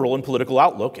illiberal in political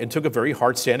outlook and took a very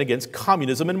hard stand against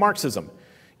communism and Marxism,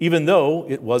 even though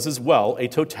it was as well a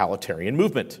totalitarian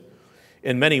movement.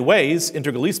 In many ways,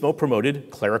 integralismo promoted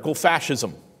clerical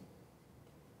fascism.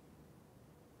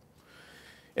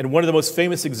 And one of the most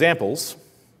famous examples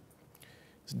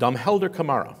is Dom Helder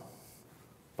Camara.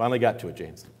 Finally got to it,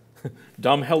 James.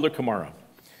 Dom Helder Camara.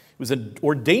 He was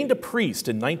ordained a priest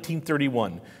in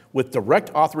 1931 with direct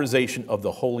authorization of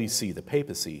the Holy See, the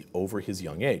papacy, over his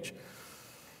young age.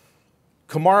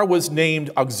 Camara was named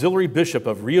auxiliary bishop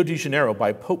of Rio de Janeiro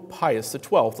by Pope Pius XII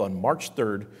on March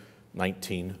 3rd,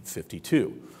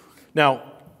 1952.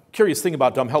 Now, curious thing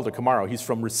about Dom Helder Camara, he's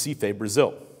from Recife,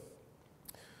 Brazil.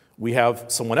 We have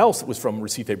someone else that was from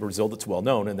Recife, Brazil that's well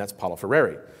known, and that's Paulo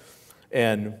Freire.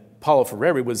 And Paulo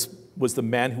Freire was the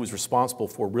man who was responsible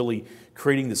for really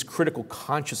creating this critical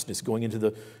consciousness going into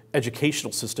the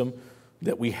educational system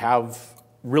that we have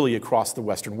really across the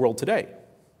Western world today.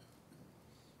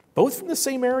 Both from the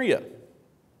same area.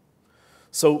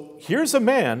 So here's a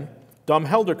man, Dom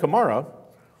Helder Camara,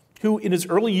 who in his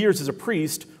early years as a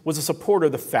priest was a supporter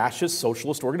of the fascist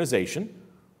socialist organization,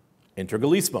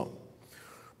 Integralismo.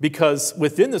 Because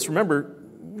within this, remember,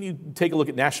 you take a look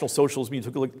at National Socialism, you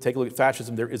take a look at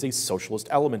fascism, there is a socialist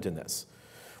element in this,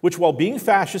 which while being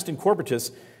fascist and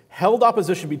corporatist, held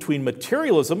opposition between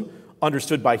materialism,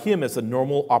 understood by him as the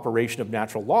normal operation of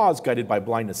natural laws guided by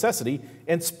blind necessity,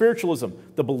 and spiritualism,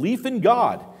 the belief in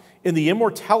God, in the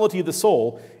immortality of the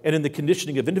soul, and in the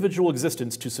conditioning of individual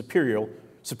existence to superior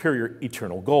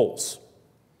eternal goals.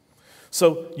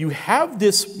 So you have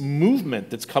this movement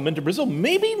that's come into Brazil.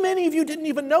 Maybe many of you didn't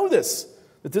even know this,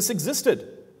 that this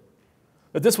existed,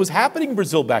 that this was happening in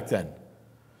Brazil back then.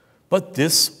 But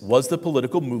this was the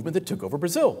political movement that took over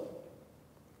Brazil.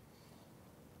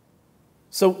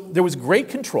 So there was great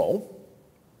control.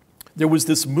 There was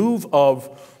this move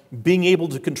of being able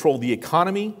to control the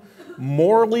economy,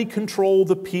 morally control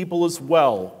the people as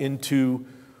well into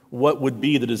what would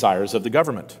be the desires of the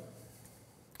government.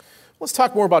 Let's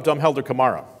talk more about Dom Helder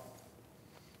Camara,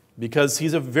 because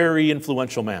he's a very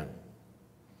influential man.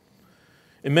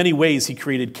 In many ways, he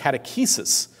created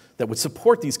catechesis that would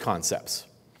support these concepts.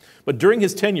 But during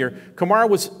his tenure, Kamara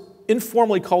was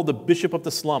informally called the Bishop of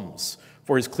the Slums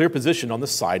for his clear position on the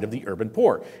side of the urban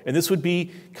poor. And this would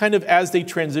be kind of as they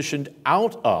transitioned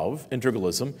out of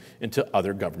integralism into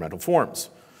other governmental forms.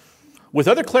 With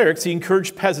other clerics, he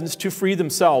encouraged peasants to free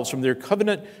themselves from their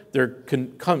conventional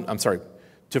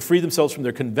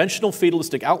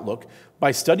fatalistic outlook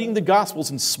by studying the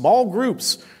Gospels in small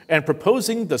groups and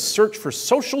proposing the search for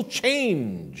social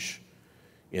change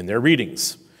in their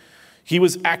readings. He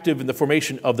was active in the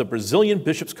formation of the Brazilian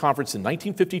Bishops' Conference in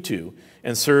 1952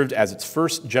 and served as its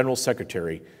first general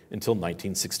secretary until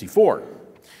 1964.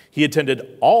 He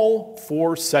attended all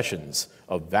 4 sessions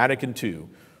of Vatican II,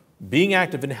 being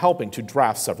active in helping to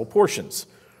draft several portions.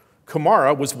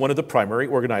 Kamara was one of the primary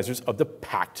organizers of the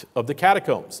Pact of the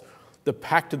Catacombs. The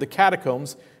Pact of the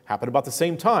Catacombs happened about the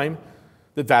same time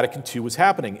that Vatican II was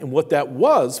happening. And what that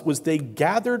was they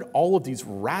gathered all of these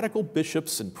radical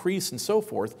bishops and priests and so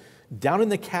forth down in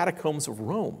the catacombs of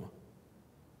Rome.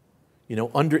 You know,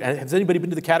 has anybody been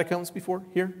to the catacombs before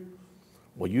here?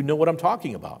 Well, you know what I'm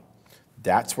talking about.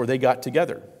 That's where they got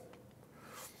together.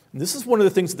 And this is one of the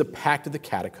things that the Pact of the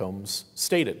Catacombs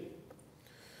stated.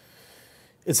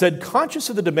 It said, conscious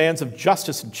of the demands of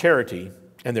justice and charity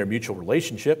and their mutual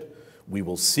relationship, we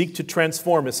will seek to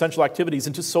transform essential activities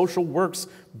into social works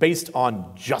based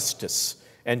on justice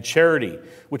and charity,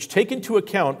 which take into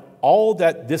account all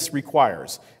that this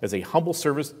requires as a humble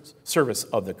service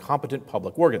of the competent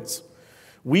public organs.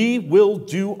 We will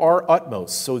do our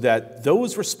utmost so that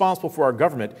those responsible for our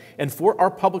government and for our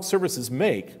public services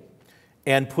make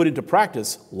and put into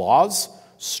practice laws,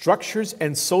 structures,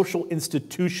 and social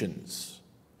institutions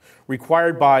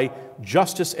required by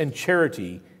justice and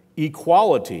charity,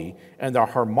 equality, and the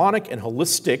harmonic and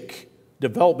holistic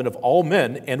development of all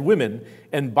men and women,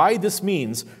 and by this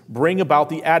means bring about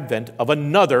the advent of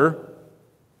another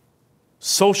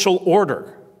social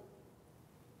order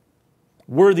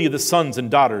worthy of the sons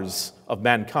and daughters of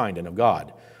mankind and of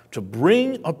God, to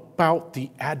bring about the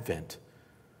advent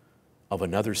of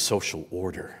another social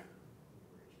order.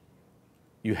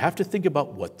 You have to think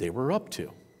about what they were up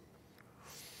to.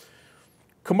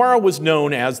 Kamara was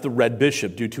known as the Red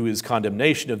Bishop due to his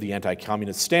condemnation of the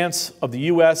anti-communist stance of the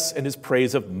U.S. and his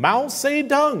praise of Mao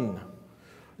Zedong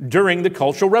during the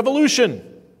Cultural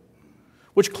Revolution,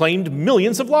 which claimed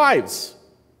millions of lives.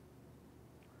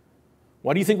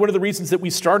 Why do you think one of the reasons that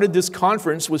we started this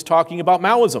conference was talking about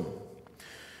Maoism?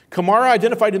 Kamara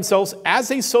identified himself as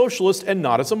a socialist and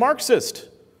not as a Marxist,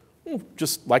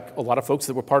 just like a lot of folks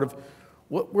that were part of,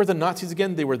 what were the Nazis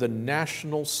again? They were the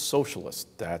National Socialists,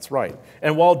 that's right.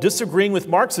 And while disagreeing with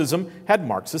Marxism, had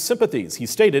Marxist sympathies. He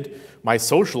stated, my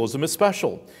socialism is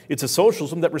special. It's a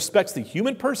socialism that respects the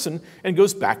human person and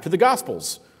goes back to the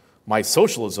Gospels. My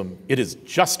socialism, it is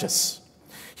justice.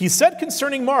 He said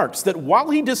concerning Marx that while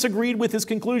he disagreed with his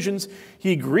conclusions,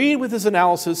 he agreed with his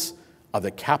analysis of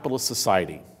the capitalist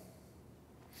society.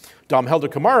 Dom Helder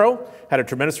Kamara had a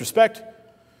tremendous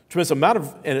amount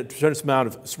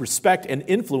of respect and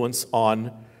influence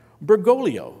on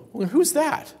Bergoglio. Well, who's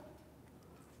that?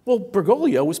 Well,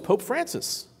 Bergoglio was Pope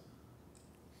Francis.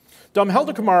 Dom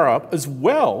Helder Kamara, as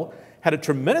well, had a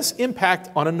tremendous impact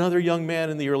on another young man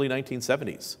in the early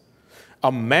 1970s.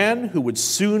 A man who would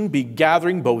soon be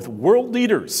gathering both world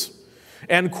leaders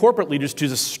and corporate leaders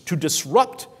to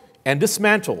disrupt and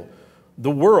dismantle the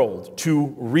world,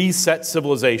 to reset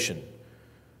civilization. Do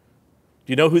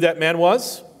you know who that man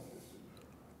was?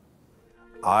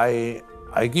 I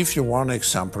give you one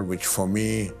example which for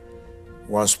me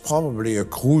was probably a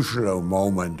crucial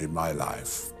moment in my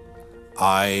life.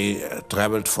 I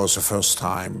traveled for the first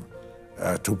time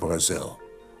to Brazil.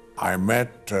 I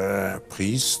met a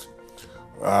priest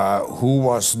who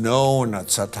was known at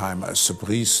that time as the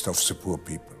priest of the poor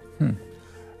people.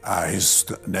 His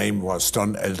name was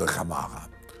Don Helder Kamara.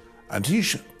 And he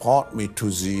brought me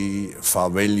to the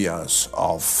favelas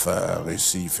of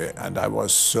Recife, and I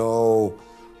was so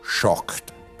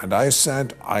shocked. And I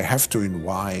said, I have to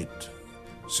invite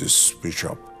this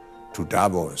bishop to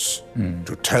Davos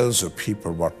to tell the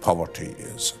people what poverty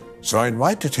is. So I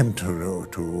invited him to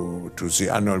the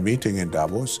annual meeting in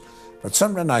Davos. But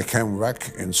then when I came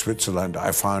back in Switzerland,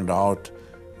 I found out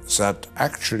that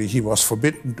actually he was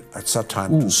forbidden at that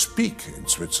time to speak in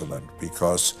Switzerland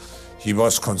because he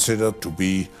was considered to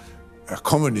be a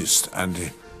communist.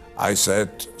 And I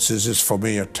said, this is for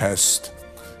me a test.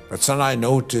 But then I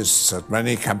noticed that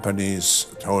many companies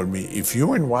told me, if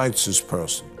you invite this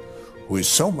person who is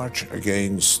so much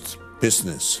against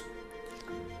business,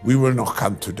 we will not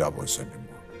come to Davos anymore.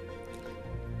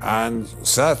 And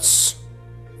that's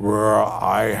where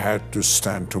I had to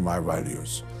stand to my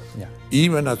values. Yeah.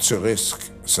 Even at the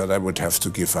risk that I would have to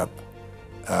give up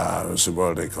the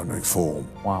World Economic Forum.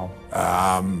 Wow.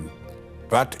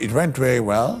 But it went very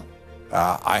well.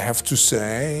 I have to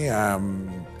say,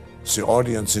 the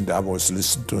audience in Davos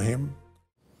listened to him.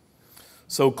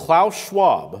 So Klaus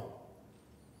Schwab,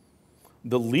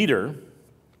 the leader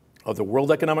of the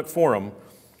World Economic Forum,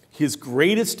 his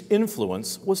greatest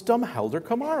influence was Helder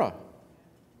Kamara.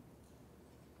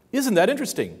 Isn't that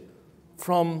interesting?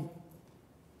 From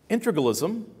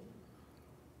integralism,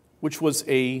 which was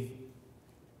a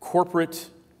corporate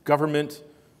government,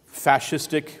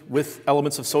 fascistic with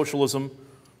elements of socialism,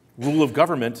 rule of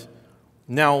government,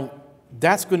 now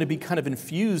that's going to be kind of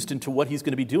infused into what he's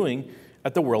going to be doing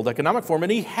at the World Economic Forum.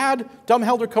 And he had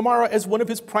Helder Kamara as one of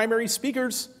his primary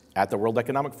speakers at the World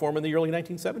Economic Forum in the early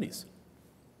 1970s.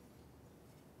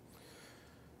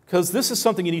 Because this is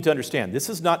something you need to understand. This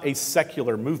is not a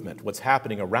secular movement, what's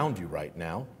happening around you right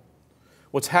now.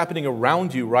 What's happening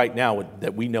around you right now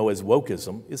that we know as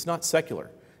wokeism is not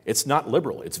secular. It's not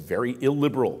liberal. It's very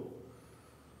illiberal.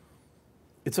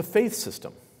 It's a faith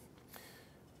system.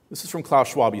 This is from Klaus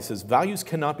Schwab. He says, values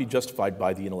cannot be justified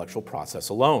by the intellectual process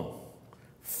alone.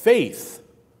 Faith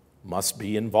must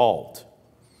be involved.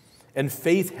 And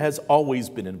faith has always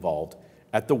been involved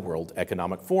at the World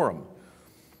Economic Forum.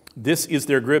 This is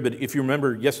their grid. If you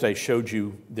remember, yesterday I showed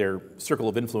you their circle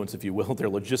of influence, if you will, their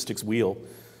logistics wheel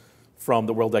from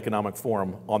the World Economic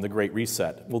Forum on the Great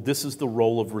Reset. Well, this is the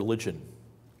role of religion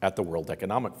at the World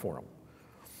Economic Forum.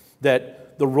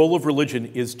 That the role of religion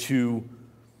is to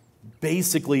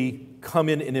basically come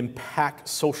in and impact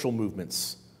social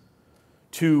movements,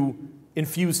 to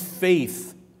infuse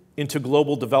faith into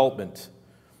global development,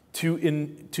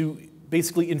 to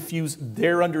basically infuse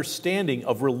their understanding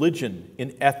of religion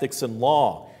in ethics and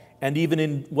law, and even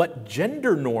in what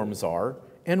gender norms are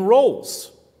and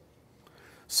roles.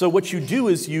 So what you do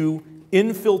is you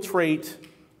infiltrate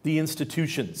the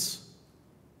institutions.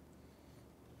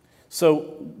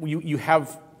 So you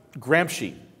have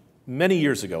Gramsci, many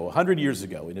years ago, 100 years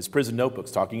ago, in his prison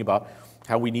notebooks, talking about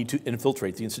how we need to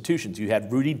infiltrate the institutions. You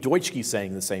had Rudi Dutschke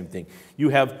saying the same thing. You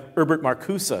have Herbert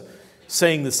Marcuse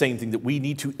saying the same thing, that we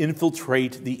need to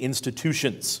infiltrate the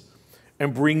institutions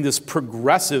and bring this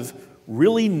progressive,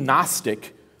 really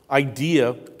Gnostic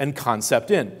idea and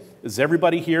concept in. Is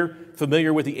everybody here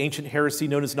familiar with the ancient heresy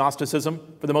known as Gnosticism,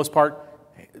 for the most part?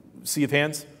 Sea of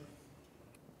hands?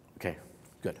 Okay,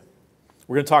 good.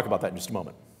 We're going to talk about that in just a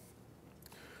moment.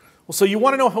 Well, so you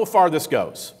want to know how far this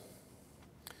goes.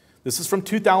 This is from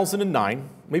 2009,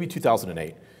 maybe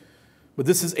 2008, but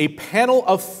this is a panel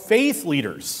of faith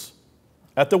leaders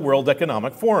at the World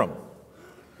Economic Forum.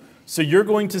 So you're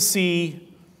going to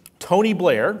see Tony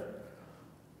Blair,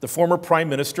 the former Prime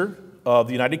Minister of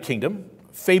the United Kingdom,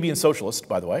 Fabian socialist,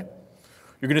 by the way.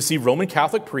 You're going to see Roman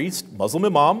Catholic priests, Muslim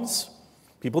imams,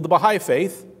 people of the Baha'i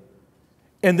faith,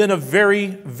 and then a very,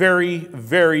 very,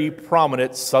 very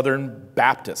prominent Southern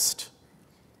Baptist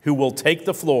who will take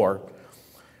the floor.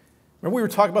 Remember we were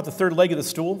talking about the third leg of the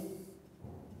stool?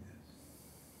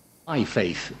 My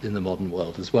faith in the modern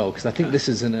world as well, because I think this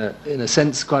is in a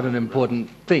sense quite an important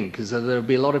thing, because there will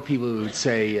be a lot of people who would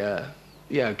say,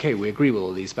 yeah, okay, we agree with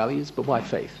all these values, but why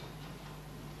faith?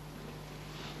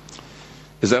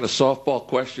 Is that a softball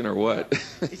question or what?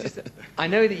 I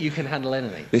know that you can handle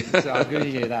anything, so I'm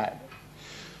giving you that.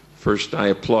 First, I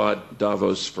applaud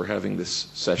Davos for having this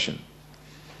session,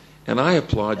 and I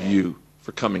applaud you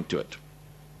for coming to it.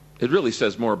 It really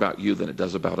says more about you than it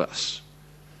does about us.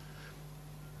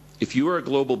 If you are a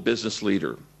global business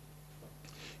leader,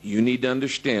 you need to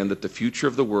understand that the future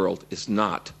of the world is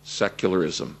not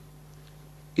secularism.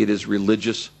 It is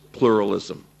religious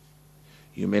pluralism.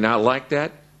 You may not like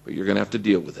that, but you're going to have to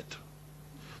deal with it.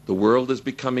 The world is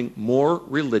becoming more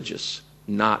religious,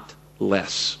 not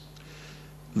less.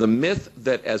 The myth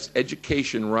that as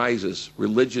education rises,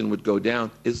 religion would go down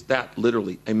is that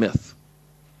literally a myth.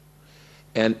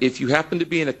 And if you happen to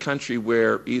be in a country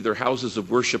where either houses of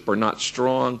worship are not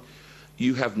strong,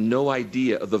 you have no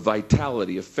idea of the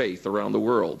vitality of faith around the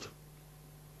world,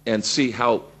 and see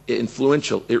how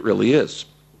influential it really is.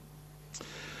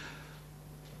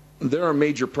 There are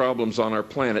major problems on our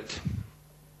planet.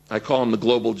 I call them the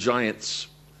global giants.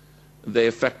 They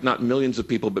affect not millions of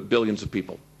people, but billions of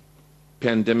people.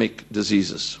 Pandemic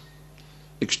diseases,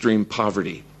 extreme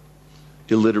poverty,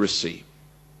 illiteracy,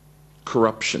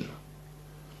 corruption,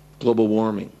 global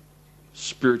warming,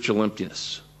 spiritual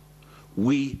emptiness.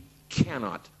 We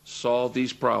cannot solve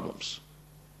these problems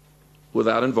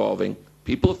without involving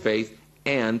people of faith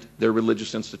and their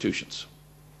religious institutions.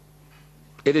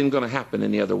 It isn't going to happen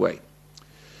any other way.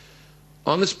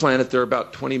 On this planet, there are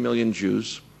about 20 million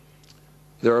Jews,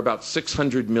 There are about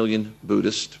 600 million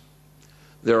Buddhists.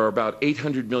 There are about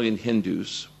 800 million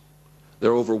Hindus.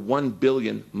 There are over 1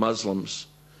 billion Muslims.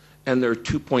 And there are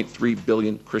 2.3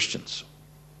 billion Christians.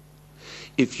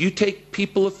 If you take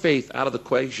people of faith out of the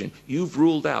equation, you've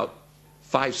ruled out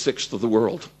 5/6 of the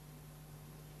world.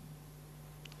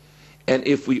 And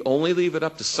if we only leave it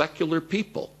up to secular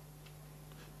people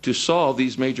to solve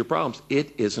these major problems,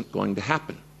 it isn't going to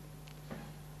happen.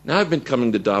 Now, I've been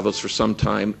coming to Davos for some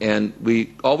time, and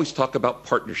we always talk about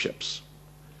partnerships.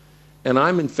 And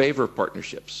I'm in favor of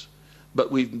partnerships,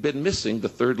 but we've been missing the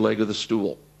third leg of the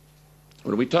stool.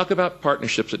 When we talk about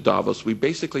partnerships at Davos, we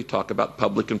basically talk about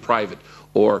public and private,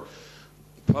 or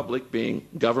public being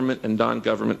government and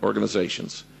non-government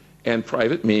organizations, and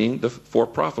private meaning the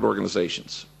for-profit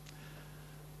organizations.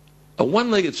 A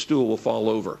one-legged stool will fall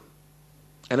over,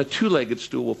 and a two-legged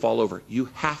stool will fall over. You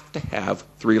have to have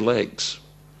 3 legs.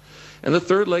 And the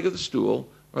third leg of the stool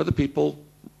are the people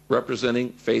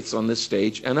representing faiths on this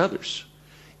stage and others.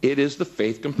 It is the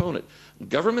faith component.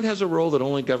 Government has a role that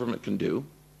only government can do.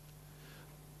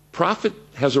 Profit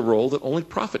has a role that only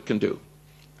profit can do.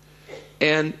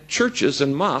 And churches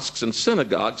and mosques and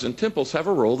synagogues and temples have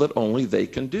a role that only they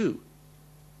can do.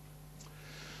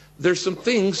 There's some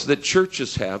things that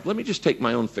churches have. Let me just take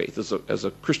my own faith as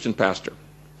a Christian pastor.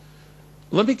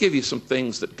 Let me give you some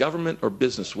things that government or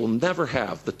business will never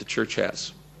have that the church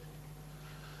has.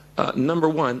 Number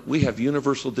one, we have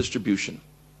universal distribution.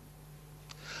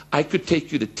 I could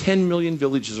take you to 10 million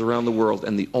villages around the world,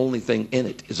 and the only thing in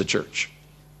it is a church.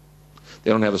 They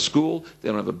don't have a school, they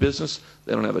don't have a business,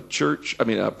 they don't have a church,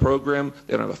 a program,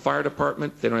 they don't have a fire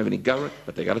department, they don't have any government,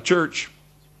 but they got a church.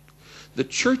 The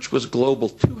church was global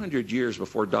 200 years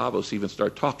before Davos even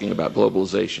started talking about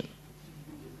globalization.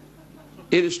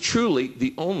 It is truly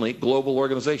the only global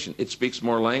organization. It speaks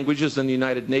more languages than the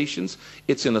United Nations.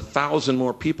 It's in 1,000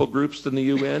 more people groups than the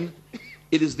UN.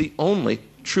 It is the only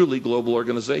truly global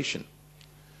organization.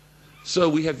 So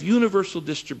we have universal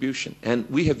distribution, and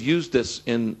we have used this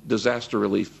in disaster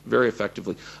relief very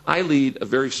effectively. I lead a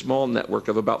very small network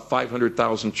of about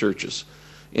 500,000 churches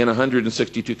in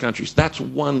 162 countries. That's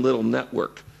one little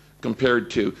network compared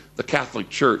to the Catholic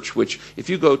Church, which, if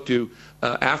you go to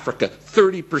Africa,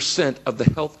 30% of the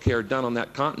health care done on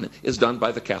that continent is done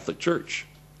by the Catholic Church.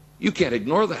 You can't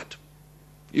ignore that.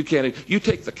 You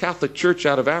take the Catholic Church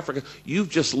out of Africa, you've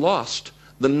just lost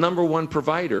the #1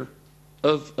 provider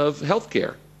of health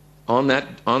care on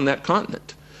that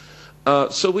continent.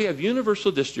 So we have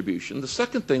universal distribution. The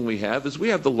second thing we have is we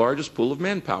have the largest pool of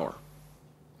manpower.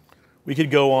 We could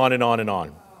go on and on and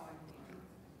on.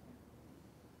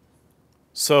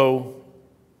 So,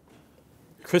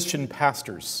 Christian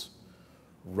pastors,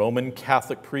 Roman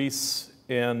Catholic priests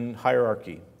in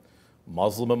hierarchy,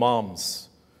 Muslim imams,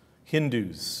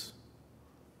 Hindus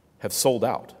have sold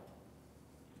out.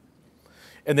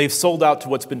 And they've sold out to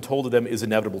what's been told of them is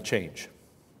inevitable change.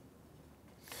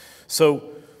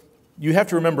 So, you have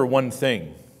to remember one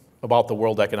thing about the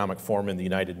World Economic Forum and the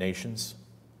United Nations.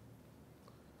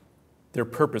 They're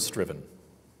purpose-driven.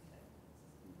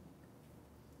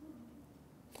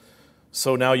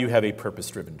 So now you have a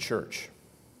purpose-driven church.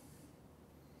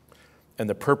 And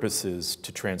the purpose is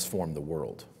to transform the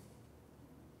world.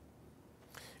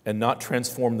 And not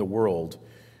transform the world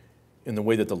in the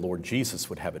way that the Lord Jesus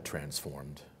would have it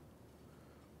transformed,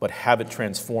 but have it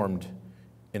transformed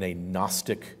in a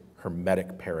Gnostic,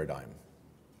 Hermetic paradigm.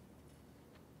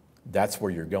 That's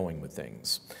where you're going with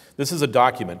things. This is a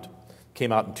document,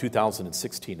 came out in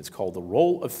 2016. It's called The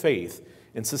Role of Faith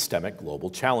in Systemic Global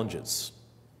Challenges.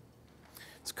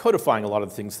 It's codifying a lot of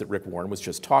the things that Rick Warren was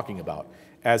just talking about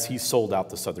as he sold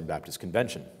out the Southern Baptist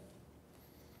Convention.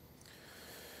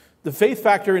 The faith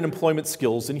factor in employment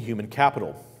skills and human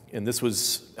capital. And this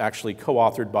was actually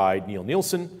co-authored by Neil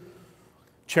Nielsen,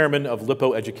 chairman of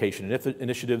Lippo Education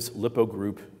Initiative's Lippo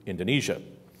Group, Indonesia.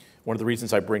 One of the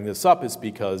reasons I bring this up is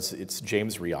because it's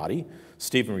James Riyadi,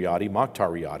 Stephen Riyadi, Mokhtar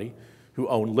Riyadi, who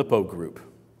own Lippo Group.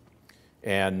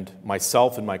 And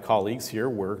myself and my colleagues here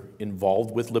were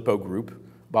involved with Lippo Group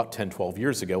about 10, 12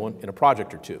 years ago in a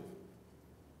project or two.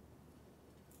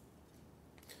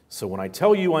 So when I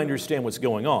tell you I understand what's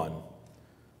going on,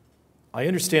 I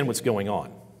understand what's going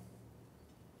on.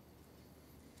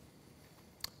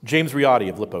 James Riyadi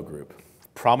of Lippo Group,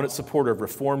 prominent supporter of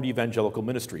Reformed Evangelical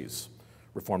Ministries,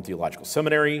 Reformed Theological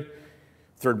Seminary,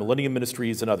 Third Millennium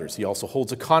Ministries, and others. He also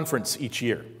holds a conference each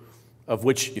year, of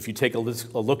which, if you take a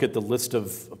look at the list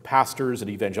of pastors and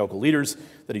evangelical leaders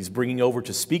that he's bringing over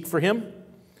to speak for him,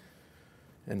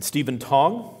 and Stephen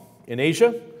Tong in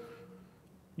Asia,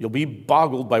 you'll be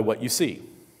boggled by what you see.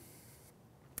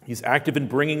 He's active in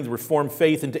bringing the Reformed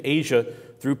faith into Asia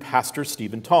through Pastor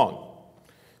Stephen Tong.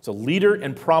 He's a leader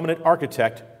and prominent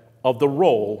architect of the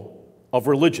role of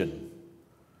religion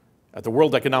at the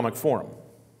World Economic Forum.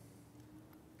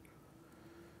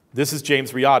 This is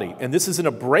James Riotti, and this is in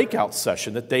a breakout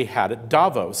session that they had at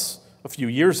Davos a few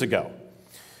years ago.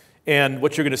 And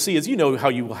what you're going to see is, you know how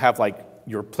you will have like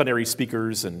your plenary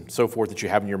speakers and so forth that you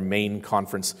have in your main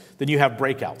conference, then you have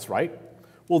breakouts, right?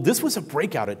 Well, this was a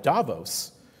breakout at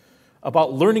Davos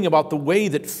about learning about the way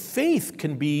that faith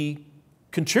can be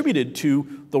contributed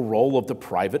to the role of the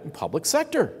private and public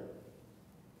sector.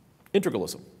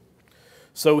 Integralism.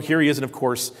 So here he is, and of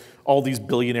course, all these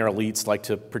billionaire elites like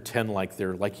to pretend like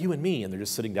they're like you and me, and they're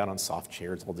just sitting down on soft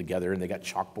chairs all together, and they got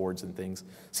chalkboards and things.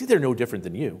 See, they're no different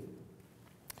than you.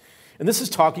 And this is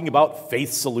talking about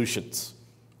faith solutions,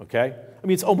 okay? I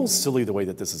mean, it's almost silly the way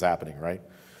that this is happening, right?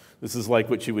 This is like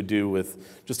what you would do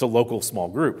with just a local small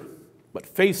group, but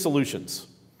faith solutions.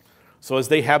 So as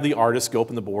they have the artists go up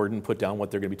on the board and put down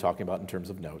what they're going to be talking about in terms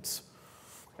of notes,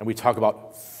 and we talk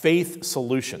about faith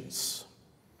solutions.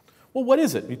 Well, what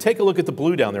is it? You take a look at the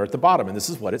blue down there at the bottom, and this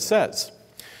is what it says.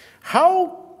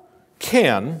 How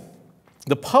can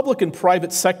the public and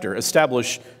private sector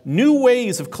establish new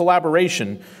ways of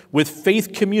collaboration with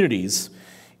faith communities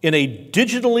in a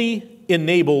digitally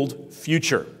enabled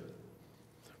future?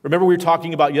 Remember, we were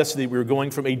talking about yesterday, we were going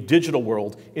from a digital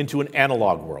world into an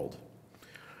analog world.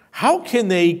 How can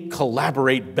they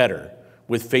collaborate better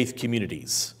with faith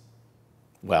communities?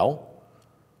 Well,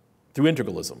 through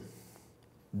integralism.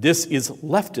 This is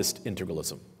leftist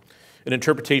integralism, an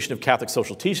interpretation of Catholic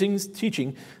social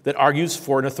teaching that argues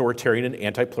for an authoritarian and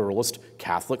anti-pluralist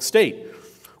Catholic state,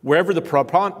 wherever the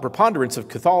preponderance of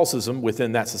Catholicism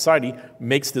within that society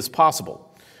makes this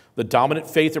possible. The dominant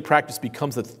faith or practice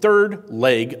becomes the third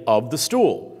leg of the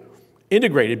stool,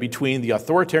 integrated between the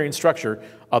authoritarian structure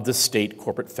of the state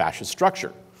corporate fascist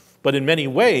structure. But in many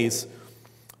ways,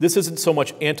 this isn't so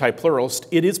much anti-pluralist,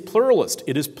 it is pluralist.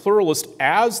 It is pluralist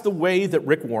as the way that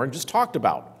Rick Warren just talked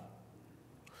about.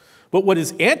 But what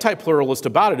is anti-pluralist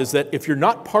about it is that if you're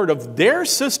not part of their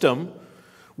system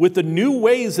with the new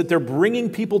ways that they're bringing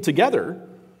people together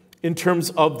in terms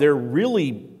of their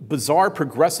really bizarre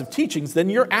progressive teachings,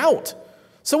 then you're out.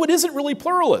 So it isn't really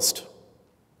pluralist.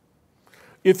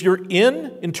 If you're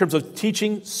in terms of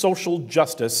teaching social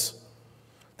justice,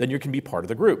 then you can be part of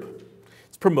the group.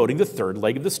 It's promoting the third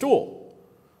leg of the stool,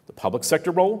 the public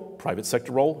sector role, private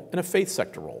sector role, and a faith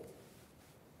sector role.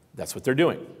 That's what they're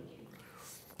doing.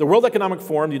 The World Economic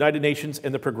Forum, the United Nations,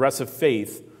 and the progressive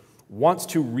faith wants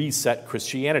to reset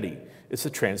Christianity. It's a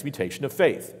transmutation of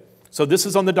faith. So this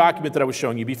is on the document that I was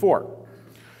showing you before.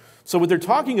 So what they're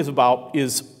talking about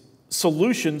is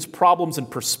solutions, problems,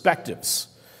 and perspectives.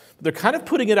 They're kind of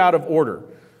putting it out of order.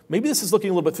 Maybe this is looking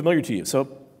a little bit familiar to you.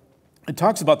 So it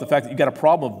talks about the fact that you've got a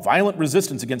problem of violent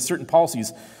resistance against certain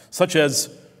policies, such as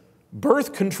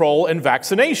birth control and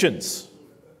vaccinations.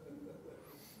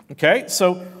 Okay,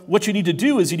 so what you need to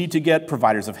do is you need to get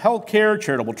providers of health care,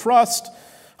 charitable trust,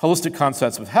 holistic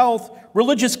concepts of health,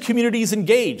 religious communities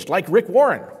engaged, like Rick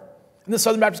Warren in the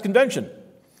Southern Baptist Convention,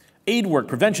 aid work,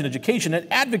 prevention, education,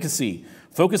 and advocacy,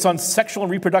 focus on sexual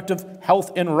and reproductive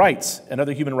health and rights and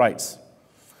other human rights.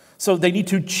 So they need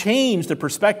to change the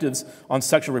perspectives on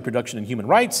sexual reproduction and human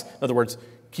rights. In other words,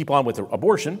 keep on with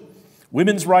abortion,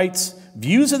 women's rights,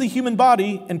 views of the human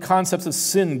body, and concepts of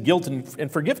sin, guilt,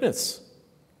 and forgiveness.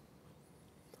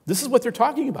 This is what they're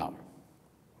talking about.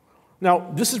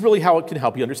 Now, this is really how it can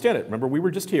help you understand it. Remember, we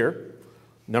were just here.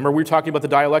 Remember, we were talking about the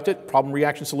dialectic, problem,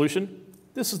 reaction, solution.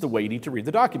 This is the way you need to read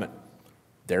the document.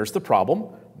 There's the problem,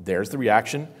 there's the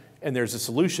reaction, and there's the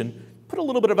solution. Put a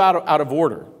little bit of out of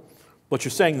order, but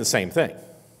you're saying the same thing.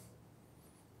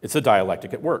 It's a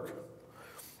dialectic at work.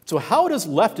 So how does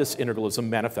leftist integralism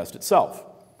manifest itself?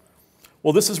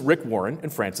 Well, this is Rick Warren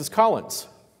and Francis Collins.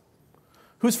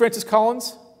 Who's Francis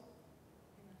Collins?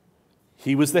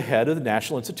 He was the head of the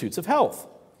National Institutes of Health,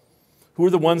 who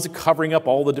were the ones covering up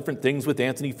all the different things with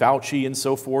Anthony Fauci and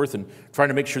so forth, and trying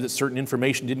to make sure that certain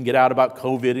information didn't get out about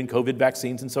COVID and COVID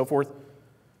vaccines and so forth.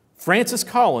 Francis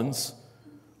Collins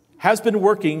has been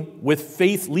working with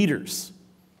faith leaders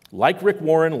like Rick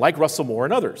Warren, like Russell Moore,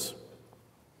 and others.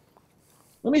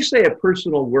 Let me say a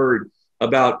personal word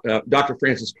about Dr.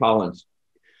 Francis Collins.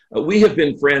 We have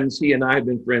been friends, he and I have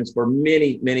been friends for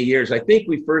many, many years. I think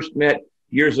we first met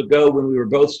years ago when we were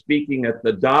both speaking at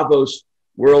the Davos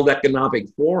World Economic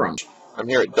Forum. I'm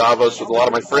here at Davos with a lot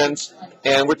of my friends,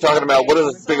 and we're talking about what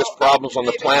are the biggest problems on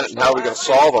the planet and how we're going to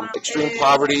solve them. Extreme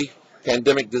poverty,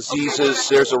 pandemic diseases.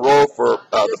 There's a role for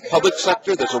the public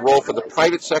sector, there's a role for the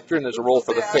private sector, and there's a role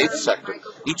for the faith sector.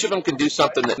 Each of them can do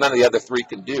something that none of the other three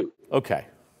can do. Okay.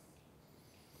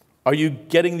 Are you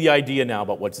getting the idea now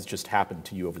about what's just happened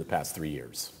to you over the past 3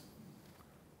 years?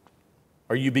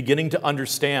 Are you beginning to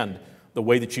understand the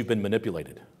way that you've been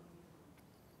manipulated?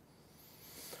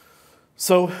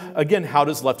 So, again, how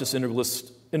does leftist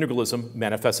integralism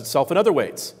manifest itself in other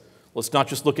ways? Let's not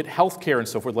just look at healthcare and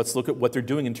so forth. Let's look at what they're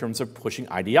doing in terms of pushing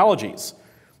ideologies.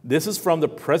 This is from the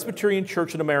Presbyterian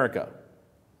Church in America.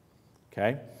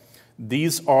 Okay?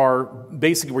 These are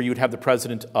basically where you would have the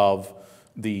president of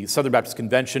the Southern Baptist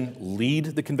Convention lead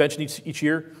the convention each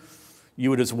year. You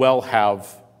would as well have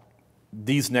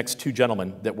these next two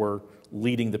gentlemen that were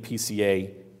leading the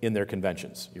PCA in their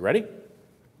conventions. You ready?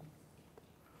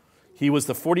 He was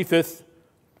the 45th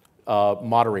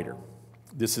moderator.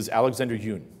 This is Alexander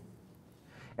Yoon.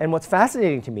 And what's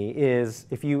fascinating to me is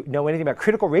if you know anything about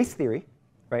critical race theory,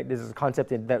 right? This is a concept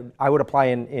that I would apply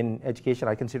in education.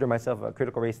 I consider myself a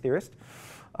critical race theorist.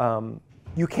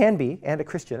 You can be, and a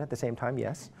Christian at the same time,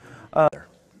 yes.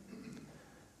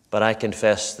 But I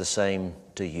confess the same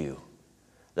to you,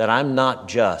 that I'm not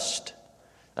just,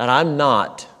 that I'm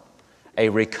not a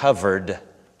recovered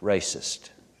racist.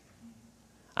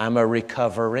 I'm a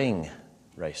recovering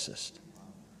racist.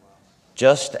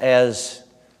 Just as,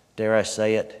 dare I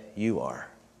say it, you are.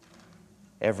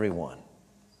 Everyone.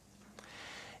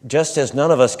 Just as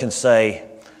none of us can say,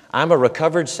 I'm a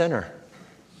recovered sinner,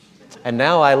 and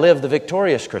now I live the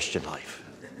victorious Christian life.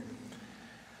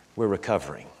 We're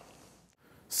recovering.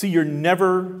 See, you're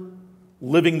never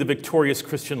living the victorious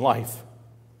Christian life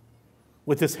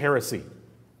with this heresy.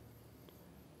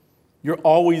 You're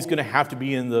always going to have to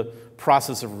be in the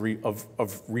process of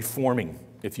reforming,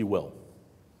 if you will.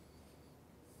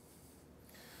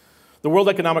 The World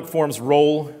Economic Forum's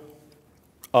role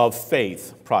of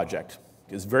faith project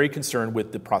is very concerned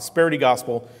with the prosperity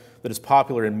gospel that is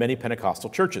popular in many Pentecostal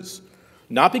churches.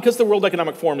 Not because the World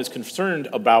Economic Forum is concerned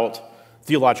about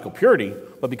theological purity,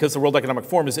 but because the World Economic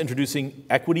Forum is introducing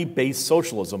equity-based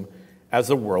socialism as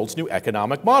the world's new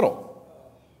economic model.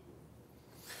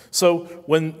 So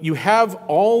when you have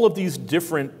all of these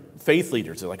different faith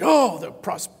leaders, they're like, oh, the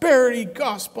prosperity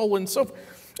gospel and so forth.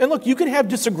 And look, you can have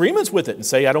disagreements with it and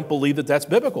say, I don't believe that that's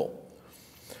biblical.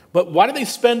 But why do they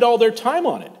spend all their time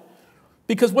on it?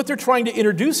 Because what they're trying to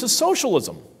introduce is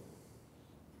socialism.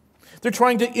 They're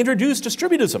trying to introduce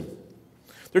distributism.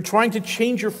 They're trying to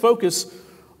change your focus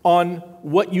on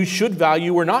what you should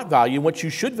value or not value. And what you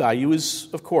should value is,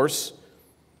 of course,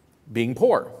 being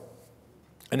poor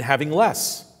and having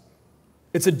less.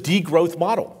 It's a degrowth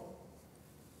model.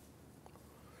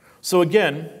 So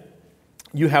again,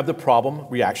 you have the problem,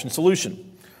 reaction,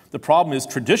 solution. The problem is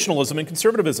traditionalism and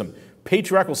conservatism,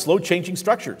 patriarchal, slow-changing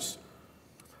structures.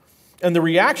 And the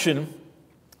reaction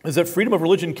is that freedom of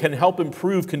religion can help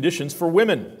improve conditions for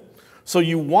women. So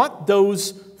you want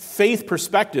those faith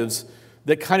perspectives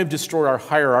that kind of destroy our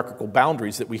hierarchical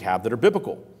boundaries that we have that are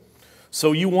biblical.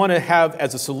 So you want to have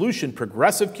as a solution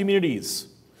progressive communities,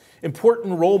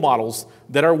 important role models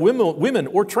that are women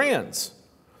or trans,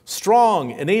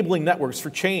 strong enabling networks for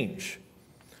change.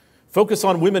 Focus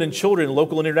on women and children in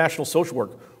local and international social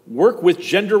work. Work with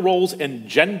gender roles and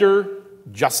gender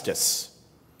justice.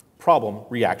 Problem,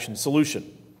 reaction,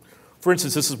 solution. For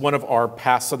instance, this is one of our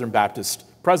past Southern Baptist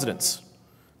presidents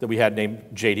that we had named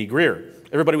J.D. Greer.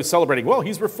 Everybody was celebrating, well,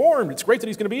 he's reformed. It's great that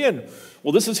he's going to be in.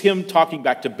 Well, this is him talking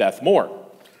back to Beth Moore.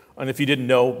 And if you didn't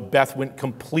know, Beth went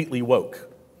completely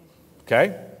woke.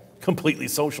 Okay? Completely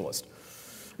socialist.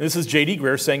 And this is J.D.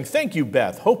 Greer saying, thank you,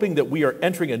 Beth, hoping that we are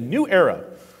entering a new era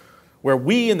where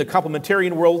we in the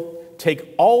complementarian world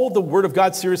take all the Word of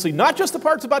God seriously, not just the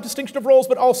parts about distinction of roles,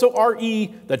 but also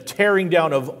R.E., the tearing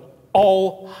down of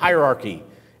all hierarchy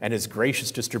and his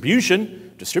gracious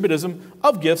distributism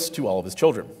of gifts to all of his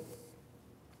children.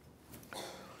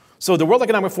 So the World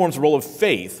Economic Forum's role of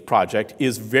faith project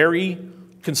is very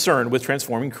concerned with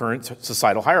transforming current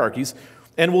societal hierarchies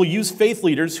and will use faith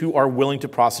leaders who are willing to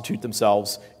prostitute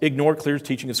themselves, ignore clear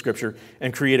teaching of Scripture,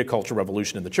 and create a cultural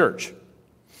revolution in the church.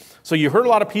 So you heard a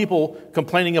lot of people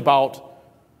complaining about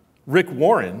Rick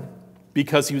Warren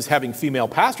because he was having female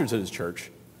pastors at his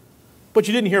church, but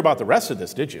you didn't hear about the rest of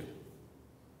this, did you?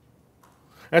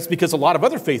 That's because a lot of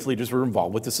other faith leaders were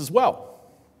involved with this as well.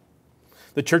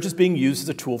 The church is being used as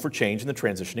a tool for change in the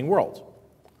transitioning world.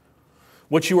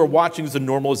 What you are watching is the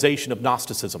normalization of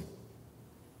Gnosticism.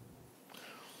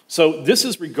 So this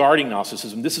is regarding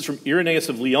Gnosticism. This is from Irenaeus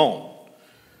of Lyon.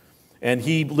 And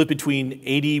he lived between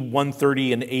AD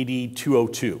 130 and AD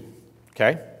 202,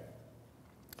 okay?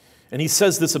 And he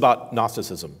says this about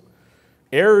Gnosticism.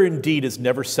 Error indeed is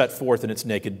never set forth in its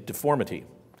naked deformity,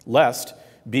 lest,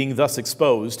 being thus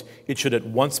exposed, it should at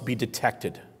once be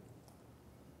detected.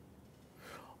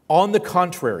 On the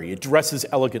contrary, it dresses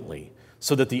elegantly,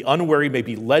 so that the unwary may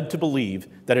be led to believe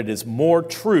that it is more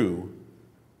true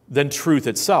than truth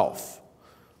itself.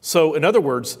 So, in other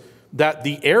words, that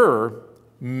the error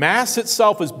masks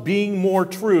itself as being more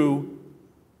true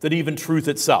than even truth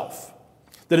itself.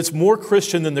 That it's more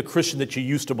Christian than the Christian that you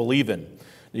used to believe in.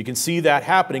 You can see that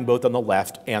happening both on the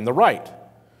left and the right,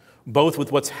 both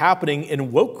with what's happening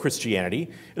in woke Christianity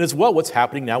and as well what's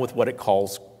happening now with what it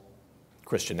calls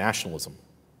Christian nationalism.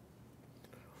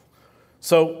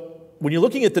 So when you're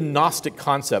looking at the Gnostic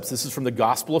concepts, this is from the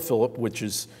Gospel of Philip, which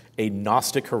is a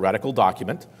Gnostic heretical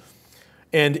document.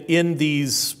 And in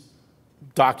these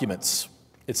documents,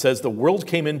 it says the world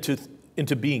came into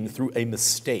being through a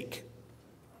mistake.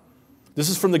 This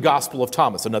is from the Gospel of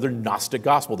Thomas, another Gnostic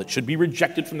gospel that should be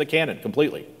rejected from the canon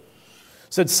completely. It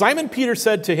said, Simon Peter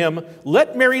said to him,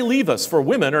 "Let Mary leave us, for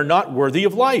women are not worthy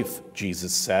of life."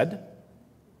 Jesus said,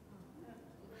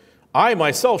 "I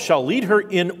myself shall lead her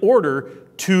in order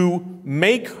to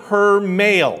make her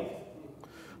male,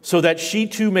 so that she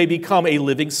too may become a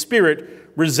living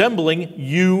spirit, resembling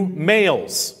you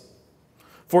males.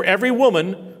 For every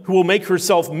woman who will make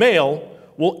herself male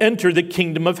will enter the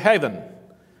kingdom of heaven."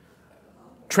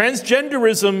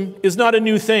 Transgenderism is not a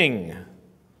new thing.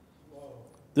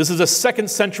 This is a 2nd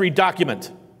century document.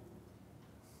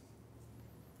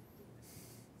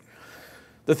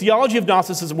 The theology of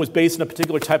Gnosticism was based on a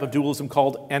particular type of dualism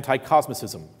called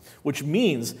anti-cosmicism, which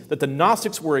means that the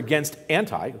Gnostics were against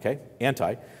the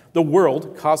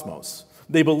world, cosmos.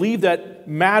 They believed that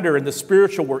matter and the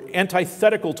spiritual were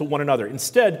antithetical to one another.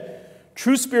 Instead,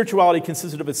 true spirituality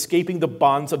consisted of escaping the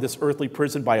bonds of this earthly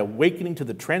prison by awakening to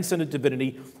the transcendent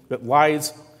divinity that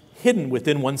lies hidden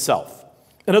within oneself.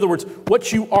 In other words,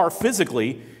 what you are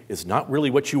physically is not really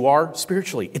what you are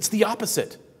spiritually. It's the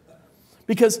opposite.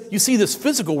 Because you see, this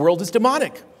physical world is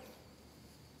demonic.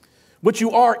 What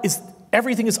you are is,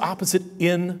 everything is opposite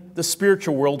in the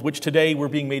spiritual world, which today we're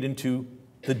being made into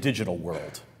the digital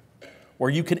world, where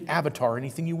you can avatar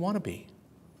anything you want to be.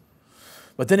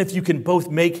 But then if you can both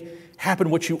make happen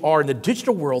what you are in the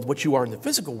digital world, what you are in the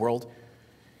physical world,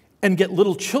 and get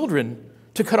little children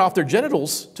to cut off their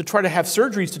genitals to try to have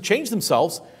surgeries to change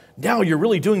themselves, now you're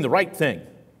really doing the right thing.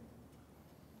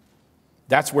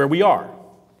 That's where we are.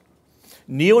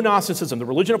 Neo-Gnosticism, the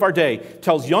religion of our day,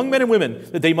 tells young men and women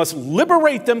that they must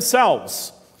liberate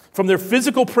themselves from their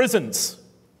physical prisons,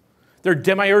 their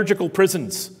demiurgical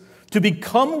prisons, to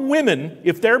become women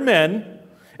if they're men,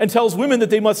 and tells women that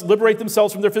they must liberate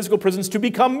themselves from their physical prisons to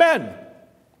become men.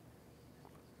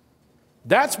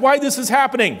 That's why this is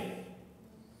happening.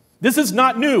 This is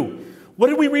not new. What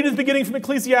did we read at the beginning from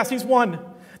Ecclesiastes 1?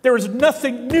 There is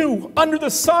nothing new under the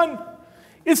sun.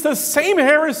 It's the same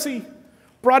heresy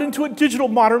brought into a digital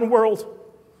modern world,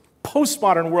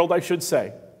 postmodern world, I should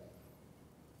say.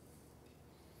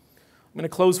 I'm going to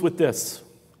close with this.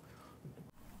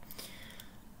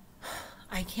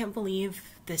 I can't believe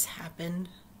this happened.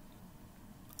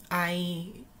 I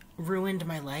ruined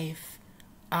my life.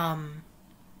 When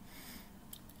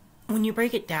you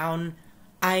break it down,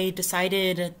 I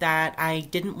decided that I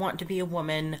didn't want to be a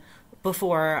woman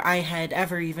before I had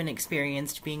ever even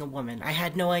experienced being a woman. I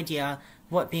had no idea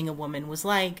what being a woman was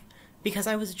like because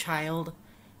I was a child.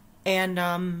 And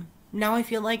now I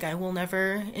feel like I will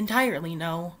never entirely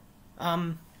know.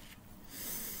 I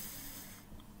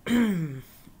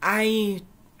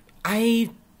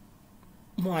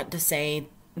want to say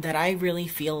that I really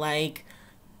feel like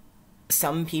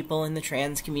some people in the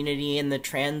trans community and the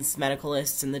trans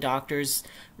medicalists and the doctors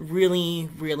really,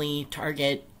 really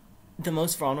target the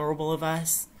most vulnerable of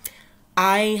us.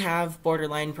 I have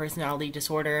borderline personality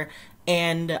disorder,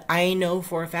 and I know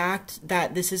for a fact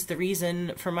that this is the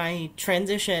reason for my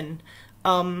transition.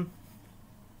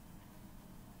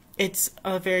 It's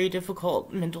a very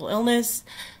difficult mental illness,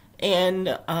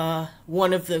 and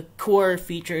one of the core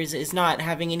features is not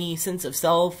having any sense of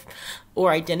self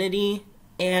or identity.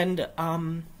 And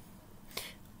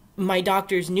my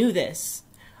doctors knew this.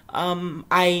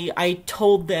 I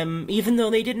told them, even though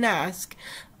they didn't ask,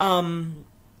 that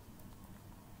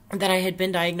I had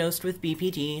been diagnosed with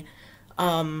BPD,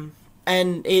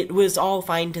 and it was all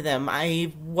fine to them.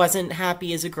 I wasn't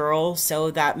happy as a girl,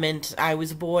 so that meant I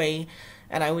was a boy,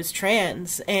 and I was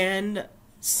trans, and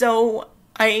so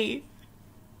I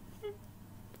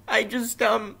just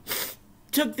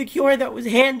took the cure that was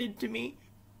handed to me.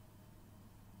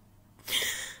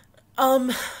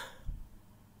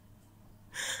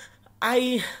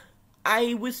 I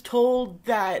was told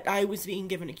that I was being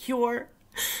given a cure,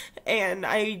 and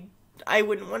I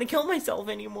wouldn't want to kill myself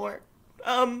anymore.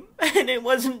 And it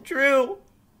wasn't true.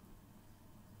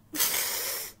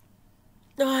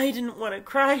 I didn't want to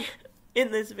cry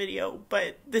in this video,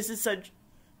 but this is such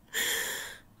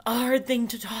a hard thing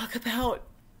to talk about.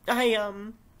 I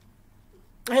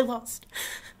lost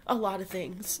a lot of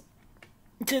things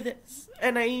to this,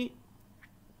 and I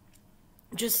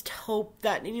just hope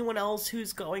that anyone else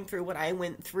who's going through what I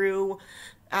went through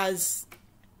as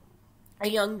a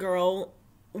young girl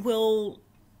will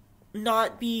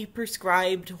not be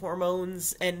prescribed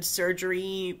hormones and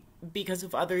surgery because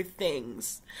of other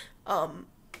things.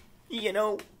 You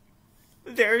know,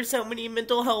 there are so many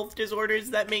mental health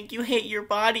disorders that make you hate your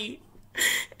body,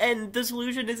 and the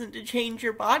solution isn't to change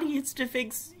your body, it's to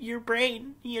fix your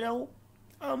brain, you know?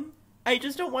 I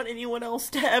just don't want anyone else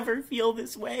to ever feel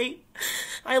this way.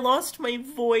 I lost my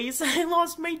voice, I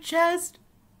lost my chest.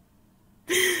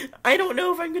 I don't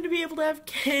know if I'm going to be able to have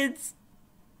kids.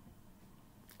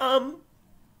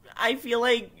 I feel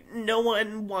like no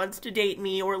one wants to date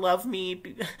me or love me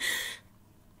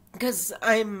because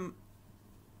I'm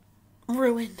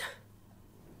ruined.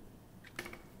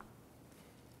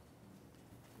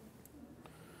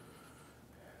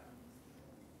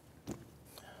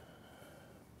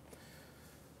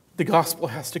 The gospel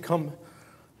has to come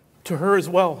to her as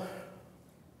well.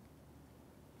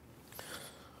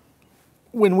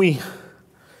 When we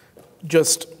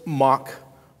just mock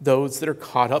those that are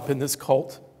caught up in this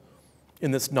cult,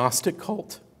 in this Gnostic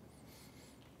cult,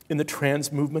 in the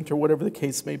trans movement, or whatever the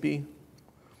case may be,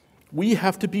 we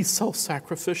have to be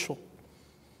self-sacrificial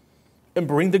and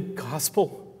bring the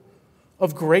gospel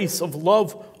of grace, of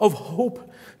love, of hope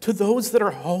to those that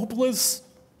are hopeless,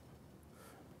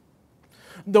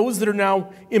 those that are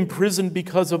now imprisoned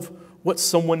because of what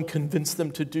someone convinced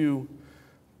them to do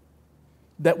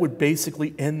that would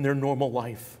basically end their normal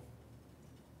life.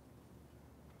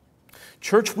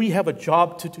 Church, we have a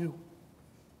job to do.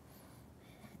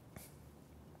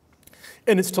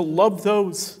 And it's to love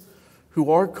those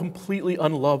who are completely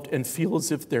unloved and feel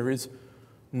as if there is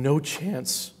no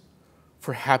chance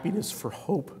for happiness, for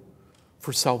hope,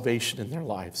 for salvation in their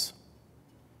lives.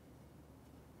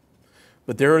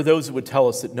 But there are those who would tell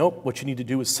us that, nope, what you need to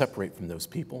do is separate from those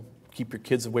people. Keep your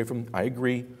kids away from them. I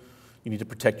agree. You need to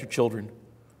protect your children.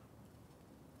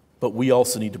 But we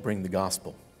also need to bring the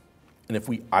gospel. And if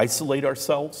we isolate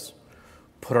ourselves,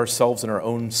 put ourselves in our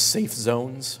own safe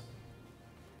zones,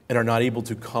 and are not able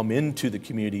to come into the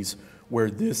communities where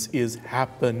this is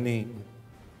happening,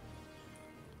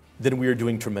 then we are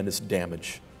doing tremendous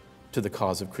damage to the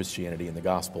cause of Christianity and the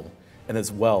gospel, and as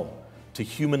well to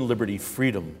human liberty,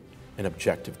 freedom, and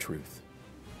objective truth.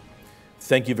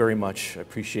 Thank you very much. I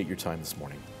appreciate your time this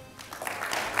morning.